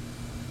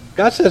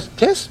 God says,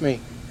 test me.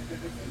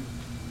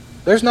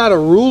 There's not a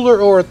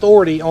ruler or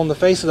authority on the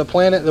face of the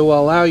planet that will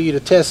allow you to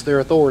test their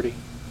authority.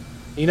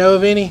 You know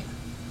of any?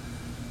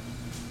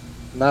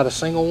 Not a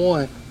single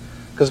one.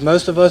 Because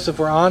most of us, if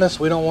we're honest,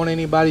 we don't want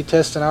anybody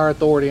testing our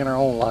authority in our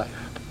own life.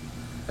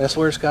 That's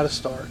where it's got to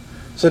start.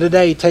 So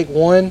today, take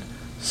one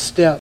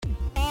step.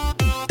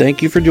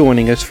 Thank you for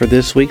joining us for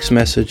this week's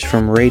message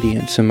from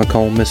Radiance in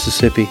McComb,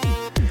 Mississippi.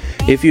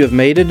 If you have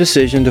made a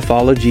decision to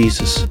follow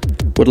Jesus,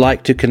 would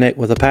like to connect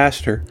with a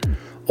pastor,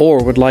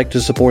 or would like to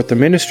support the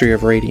ministry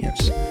of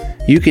Radiance,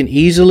 you can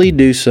easily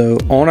do so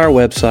on our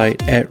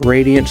website at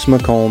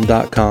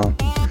radiancemccomb.com.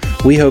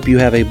 We hope you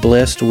have a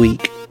blessed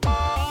week.